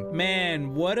triggering.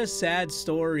 Man, what a sad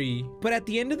story. But at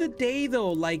the end of the day,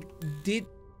 though, like,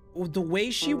 the way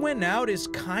she went out is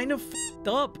kind of fucked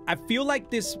up. I feel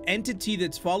like this entity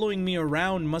that's following me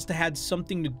around must have had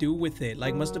something to do with it.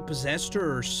 Like, must have possessed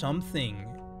her or something.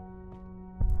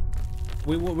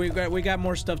 We got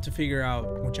more stuff to figure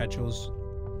out, muchachos.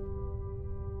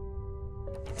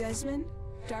 Desmond,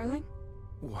 darling?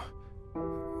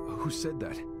 Who said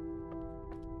that?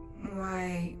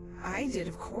 Why, I did,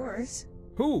 of course.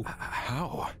 Who?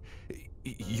 How?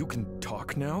 You can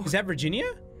talk now? Is that Virginia?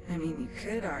 I mean, you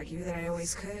could argue that I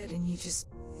always could, and you just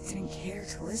didn't care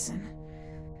to listen.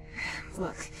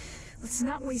 Look, let's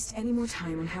not waste any more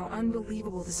time on how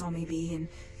unbelievable this all may be and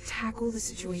tackle the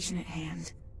situation at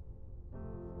hand.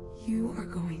 You are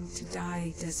going to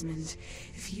die, Desmond,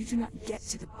 if you do not get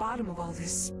to the bottom of all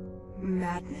this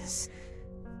madness.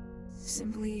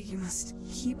 Simply, you must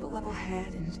keep a level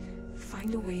head and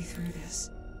find a way through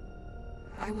this.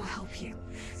 I will help you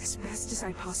as best as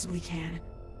I possibly can.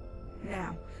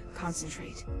 Now,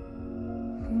 concentrate.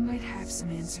 Who might have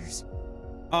some answers?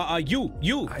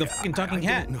 You, the fucking talking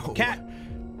hat. I don't know. Cat.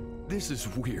 This is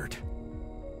weird.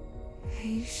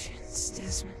 Patience,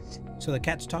 Desmond. So the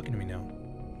cat's talking to me now.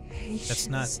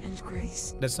 Patience and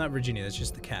grace. That's not Virginia, that's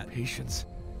just the cat. Patience.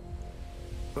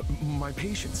 My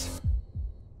patience.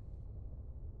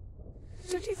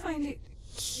 Don't you find it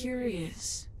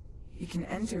curious? You can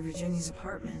enter Virginia's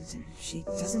apartment and she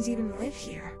doesn't even live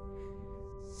here.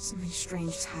 Something strange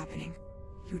is happening.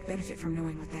 You would benefit from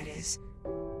knowing what that is.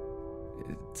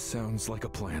 It sounds like a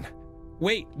plan.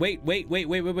 Wait.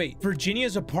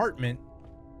 Virginia's apartment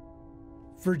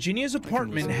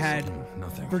had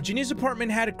Nothing. Virginia's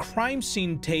apartment had a crime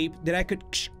scene tape that I could.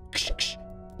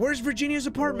 Where's Virginia's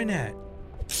apartment at?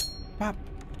 Pop.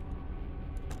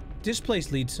 This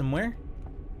place leads somewhere.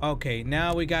 Okay,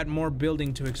 now we got more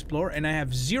building to explore, and I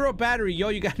have 0 battery. Yo,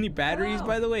 you got any batteries,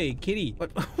 by the way, kitty?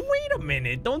 But wait a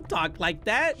minute, don't talk like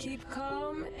that. Keep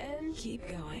calm and keep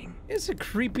going. It's a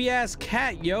creepy ass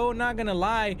cat, yo. Not gonna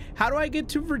lie. How do I get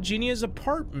to Virginia's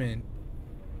apartment?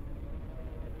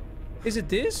 Is it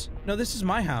this? No, this is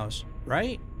my house,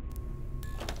 right?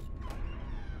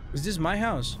 Is this my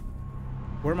house?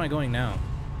 Where am I going now?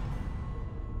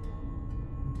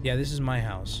 Yeah, this is my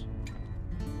house.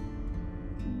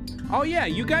 Oh yeah,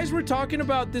 you guys were talking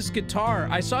about this guitar.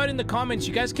 I saw it in the comments.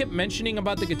 You guys kept mentioning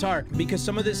about the guitar because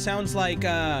some of this sounds like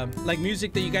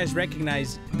music that you guys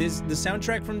recognize. The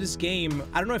soundtrack from this game,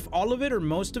 I don't know if all of it or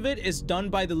most of it is done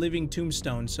by the Living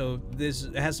Tombstone. So this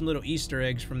has some little Easter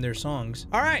eggs from their songs.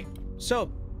 All right, so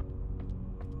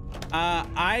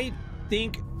I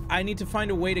think I need to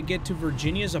find a way to get to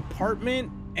Virginia's apartment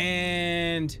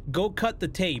and go cut the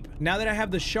tape. Now that I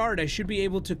have the shard, I should be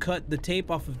able to cut the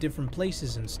tape off of different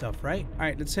places and stuff, right? All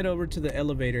right, let's head over to the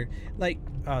elevator. Like,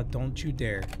 don't you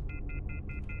dare.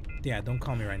 Yeah, don't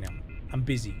call me right now. I'm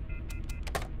busy.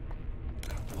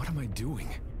 What am I doing?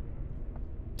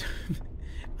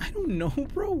 I don't know,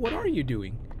 bro. What are you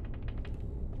doing?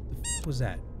 The f was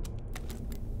that?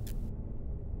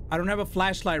 I don't have a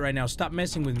flashlight right now. Stop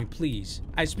messing with me, please.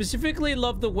 I specifically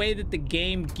love the way that the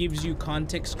game gives you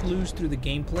context clues through the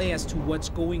gameplay as to what's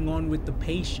going on with the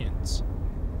patients.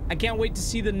 I can't wait to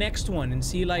see the next one and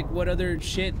see like what other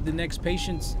shit the next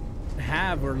patients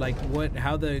have, or like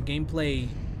how the gameplay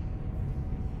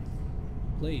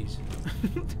plays.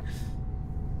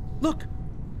 Look,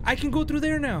 I can go through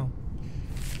there now.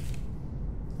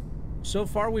 So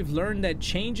far, we've learned that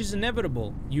change is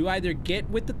inevitable. You either get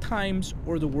with the times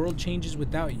or the world changes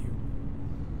without you.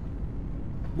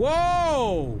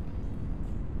 Whoa!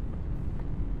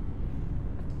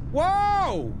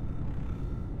 Whoa!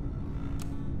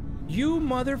 You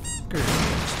motherfucker.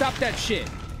 Stop that shit.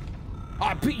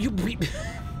 I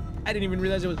didn't even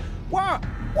realize it was... What?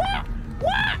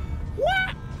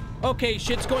 Okay,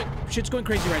 shit's going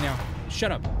crazy right now.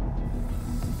 Shut up.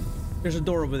 There's a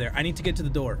door over there. I need to get to the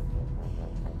door.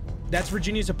 That's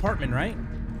Virginia's apartment, right?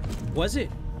 Was it?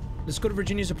 Let's go to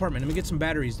Virginia's apartment. Let me get some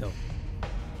batteries, though.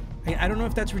 I don't know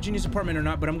if that's Virginia's apartment or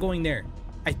not, but I'm going there.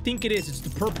 I think it is. It's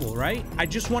the purple, right? I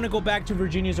just want to go back to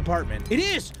Virginia's apartment. It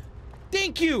is!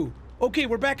 Thank you! Okay,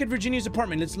 we're back at Virginia's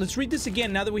apartment. Let's read this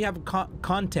again now that we have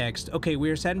context. Okay, we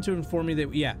are saddened to inform you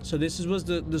that, yeah, so this was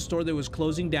the store that was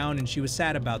closing down, and she was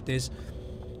sad about this.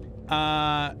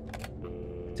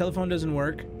 Telephone doesn't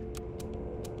work.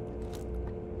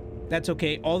 That's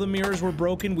okay. All the mirrors were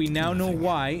broken. We now know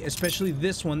why, especially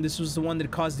this one. This was the one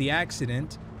that caused the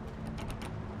accident.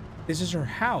 This is her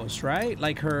house, right?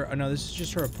 Like her... Oh, no, this is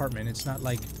just her apartment. It's not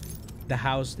like the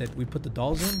house that we put the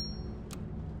dolls in.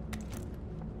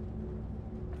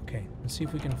 Okay, let's see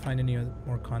if we can find any other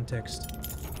more context.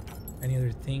 Any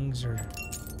other things or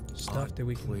stuff that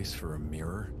we can... Place for a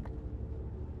mirror.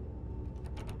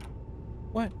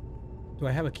 What? Do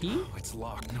I have a key? Oh, it's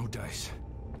locked. No dice.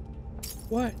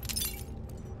 What?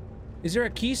 Is there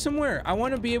a key somewhere? I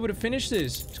want to be able to finish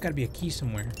this. There's got to be a key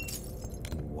somewhere.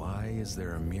 Why is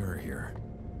there a mirror here?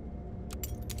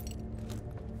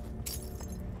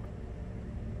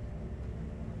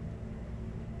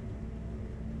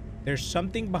 There's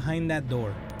something behind that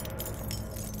door.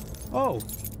 Oh,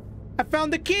 I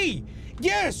found the key.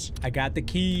 Yes, I got the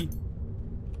key.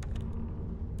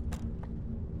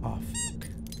 Oh, fuck.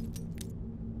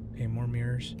 Okay, more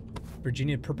mirrors.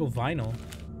 Virginia, purple vinyl.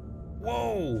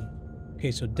 Whoa.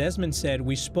 Okay, so Desmond said,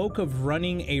 we spoke of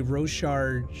running a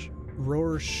Rorschach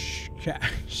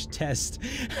test.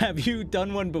 Have you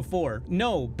done one before?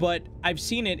 No, but I've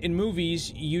seen it in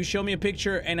movies. You show me a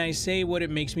picture and I say what it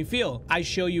makes me feel. I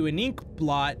show you an ink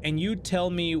blot and you tell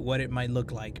me what it might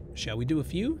look like. Shall we do a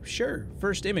few? Sure.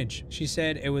 First image. She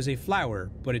said it was a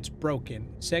flower, but it's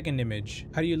broken. Second image.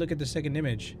 How do you look at the second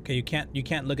image? Okay, you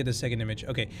can't look at the second image.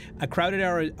 Okay, a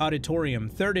crowded auditorium.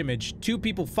 Third image, two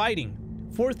people fighting.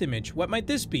 Fourth image, what might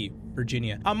this be?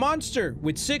 Virginia. A monster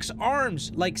with 6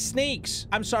 arms like snakes.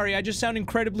 I'm sorry, I just sound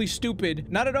incredibly stupid.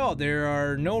 Not at all. There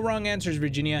are no wrong answers,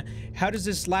 Virginia. How does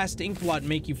this last ink blot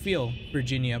make you feel?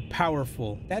 Virginia.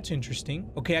 Powerful. That's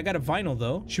interesting. Okay, I got a vinyl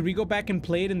though. Should we go back and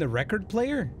play it in the record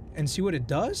player and see what it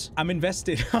does? I'm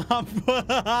invested.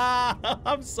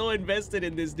 I'm so invested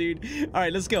in this, dude. All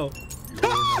right, let's go. You're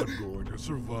not going to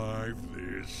survive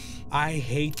this. I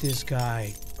hate this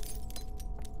guy.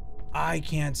 I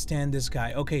can't stand this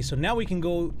guy. Okay, so now we can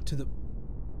go to the...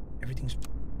 Everything's...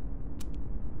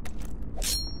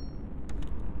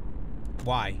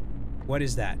 Why? What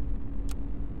is that?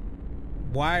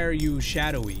 Why are you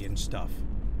shadowy and stuff?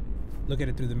 Look at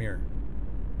it through the mirror.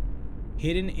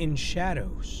 Hidden in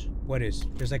shadows. What is?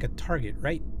 There's like a target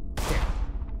right there.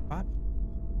 Pop?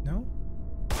 No?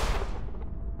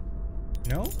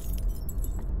 No?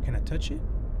 Can I touch it?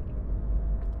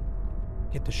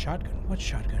 Get the shotgun. What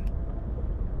shotgun?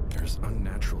 There's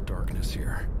unnatural darkness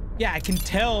here. Yeah, I can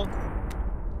tell.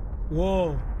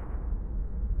 Whoa.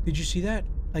 Did you see that?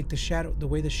 Like the shadow, the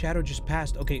way the shadow just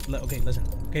passed. Okay, okay, listen.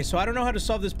 Okay, so I don't know how to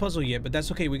solve this puzzle yet, but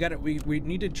that's okay. We got it. We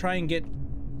need to try and get...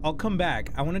 I'll come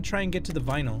back. I want to try and get to the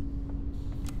vinyl.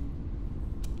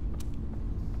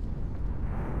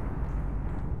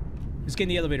 Let's get in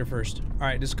the elevator first. All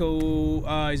right, let's go.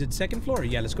 Is it second floor?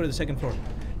 Yeah, let's go to the second floor.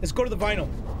 Let's go to the vinyl.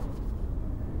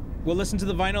 We'll listen to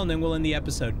the vinyl and then we'll end the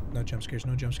episode. No jump scares,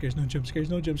 no jump scares, no jump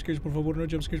scares, no jump scares, por favor, no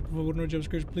jump scares, por favor, no jump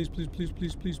scares, please, please, please,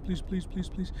 please, please, please, please, please,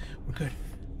 please. We're good.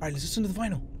 All right, let's listen to the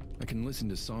vinyl. I can listen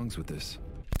to songs with this.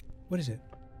 What is it?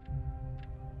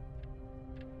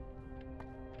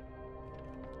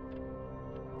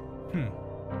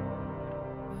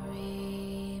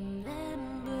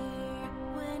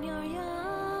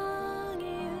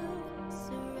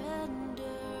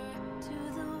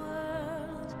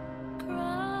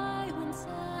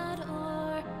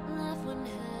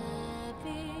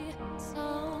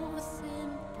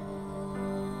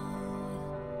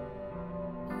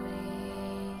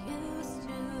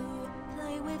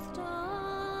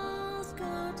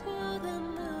 Go to the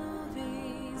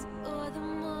movies or the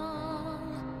mall.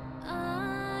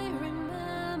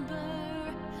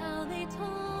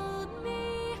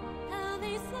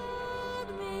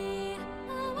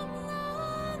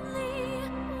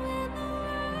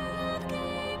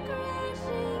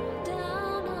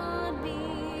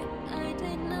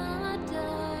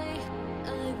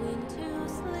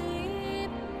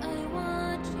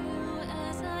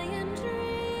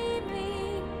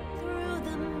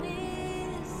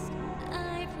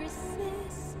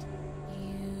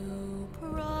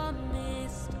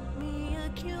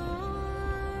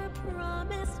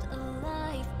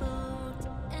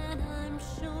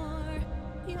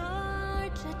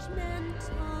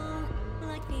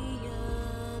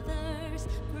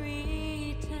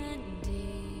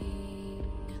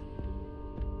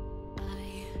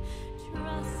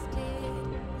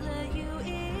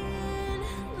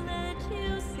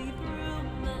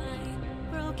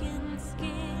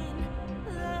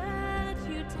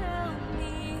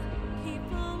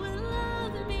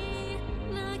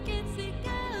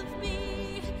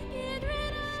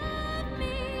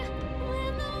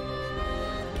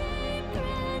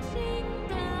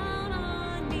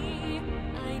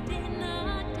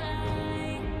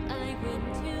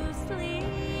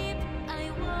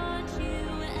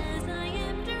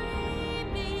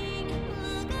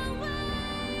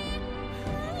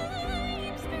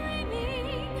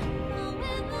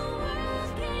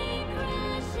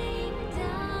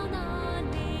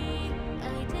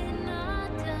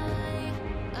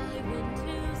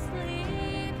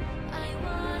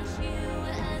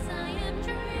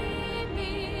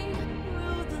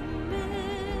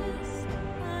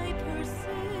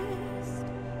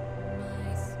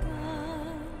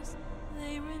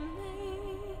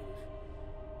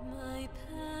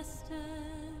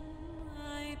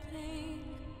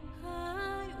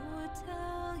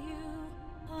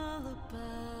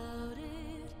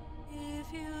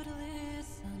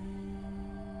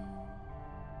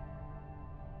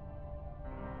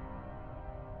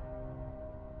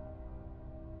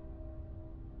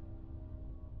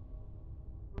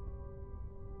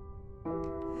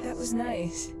 was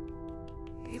nice.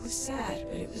 It was sad,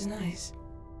 but it was nice.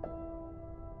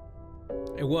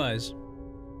 It was.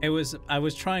 I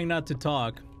was trying not to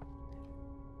talk.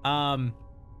 All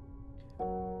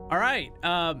right.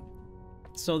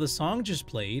 So the song just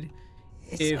played.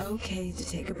 It's okay to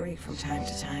take a break from time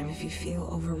to time if you feel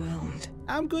overwhelmed.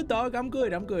 I'm good, dog. I'm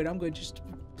good. Just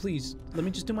please let me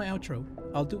just do my outro.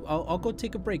 I'll go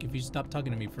take a break if you stop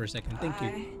talking to me for a second. Thank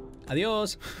you.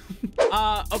 Adios.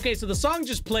 Okay, so the song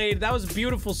just played. That was a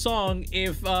beautiful song.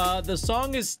 If the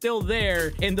song is still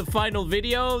there in the final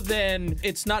video, then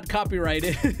it's not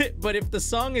copyrighted. But if the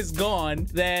song is gone,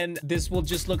 then this will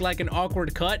just look like an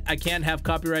awkward cut. I can't have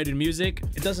copyrighted music.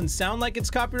 It doesn't sound like it's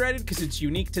copyrighted because it's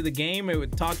unique to the game.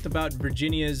 It talked about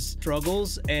Virginia's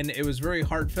struggles, and it was very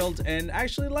heartfelt, and I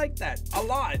actually liked that a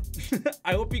lot.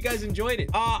 I hope you guys enjoyed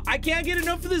it. I can't get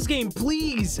enough of this game.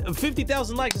 Please,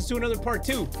 50,000 likes. Let's do another part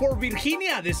 2 for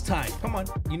Virginia this time. Come on,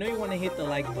 you know you want to hit the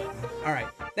like button. All right,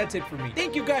 that's it for me.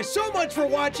 Thank you guys so much for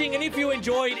watching, and if you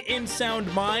enjoyed In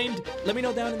Sound Mind, let me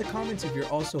know down in the comments if you're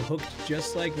also hooked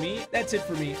just like me. That's it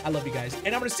for me. I love you guys,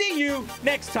 and I'm gonna see you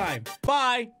next time.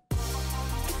 Bye.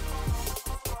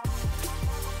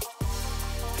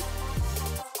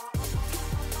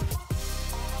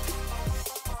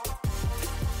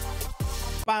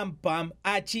 Bam bam,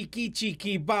 a cheeky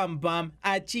cheeky bam bam,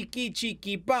 a cheeky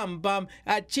cheeky bam bam,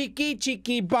 a cheeky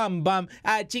cheeky bam bam,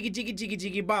 a cheeky cheeky cheeky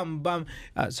cheeky bam bam.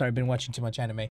 Sorry, I've been watching too much anime.